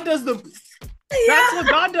 God does that's what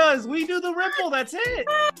God does. We do the ripple. That's it.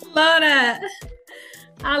 Love that.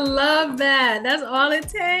 I love that. That's all it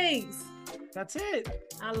takes. That's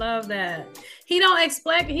it. I love that. He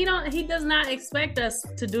does not expect us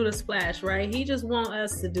to do the splash, right? He just want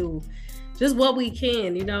us to do just what we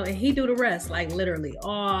can, and he do the rest, like literally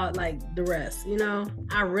all like the rest,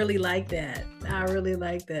 I really like that.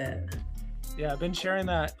 Yeah, I've been sharing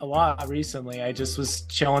that a lot recently. I just was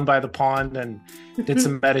chilling by the pond and did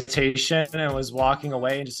some meditation and was walking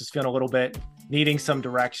away and just was feeling a little bit needing some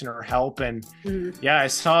direction or help. And I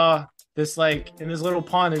saw this, like in this little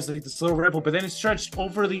pond, there's like this little ripple, but then it stretched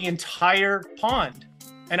over the entire pond.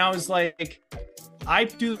 And I was like, I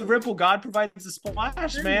do the ripple, God provides the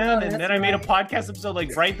splash, man. And then I made a podcast episode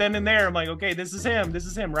like right then and there. I'm like, okay, this is him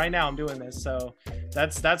right now. I'm doing this. So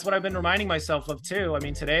that's what I've been reminding myself of too. I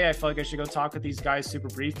mean, today I felt like I should go talk with these guys super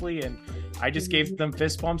briefly, and I just gave them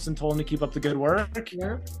fist bumps and told them to keep up the good work.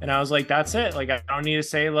 Yeah. And I was like, that's it. Like, I don't need to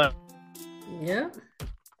say like, yeah,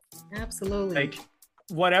 absolutely. Like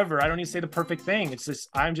whatever. I don't need to say the perfect thing. It's just,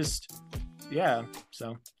 yeah.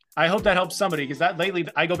 So I hope that helps somebody, because that lately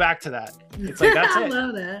I go back to that. It's like, that's it.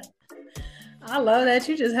 I love that.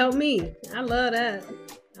 You just helped me. I love that.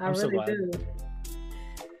 I'm really do.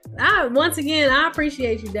 Once again, I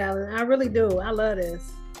appreciate you, Dallin. I really do. I love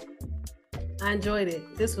this. I enjoyed it.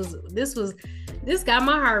 This got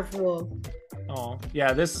my heart full. Oh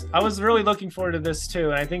yeah, I was really looking forward to this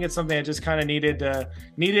too, and I think it's something that just kind of needed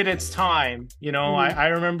its time. I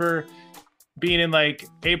remember being in like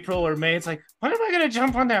April or May. It's like, when am I gonna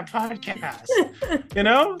jump on that podcast?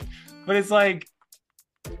 But it's like,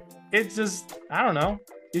 it's just, I don't know.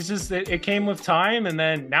 It's just it came with time, and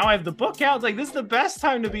then now I have the book out. Like, this is the best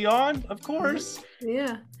time to be on, of course.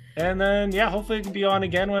 Yeah. And then hopefully I can be on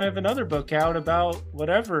again when I have another book out about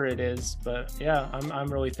whatever it is. But yeah,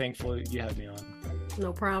 I'm really thankful you had me on.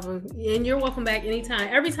 No problem. And you're welcome back anytime.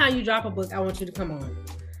 Every time you drop a book, I want you to come on.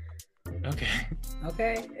 Okay.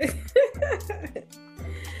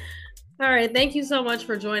 All right. Thank you so much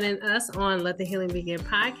for joining us on Let the Healing Begin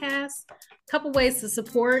podcast. Couple ways to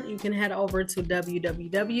support. You can head over to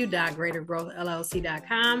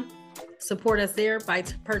www.greatergrowthllc.com. Support us there by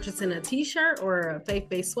purchasing a t-shirt or a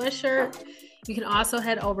faith-based sweatshirt. You can also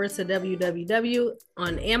head over to www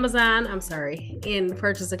on Amazon, and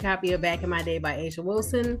purchase a copy of Back in My Day by Asia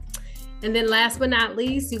Wilson. And then last but not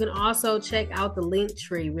least, you can also check out the link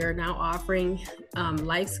tree. We are now offering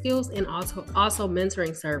life skills and also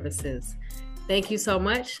mentoring services. Thank you so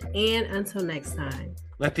much. And until next time.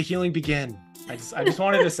 Let the healing begin. I just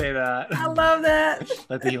wanted to say that. I love that.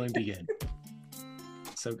 Let the healing begin.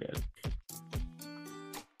 So good.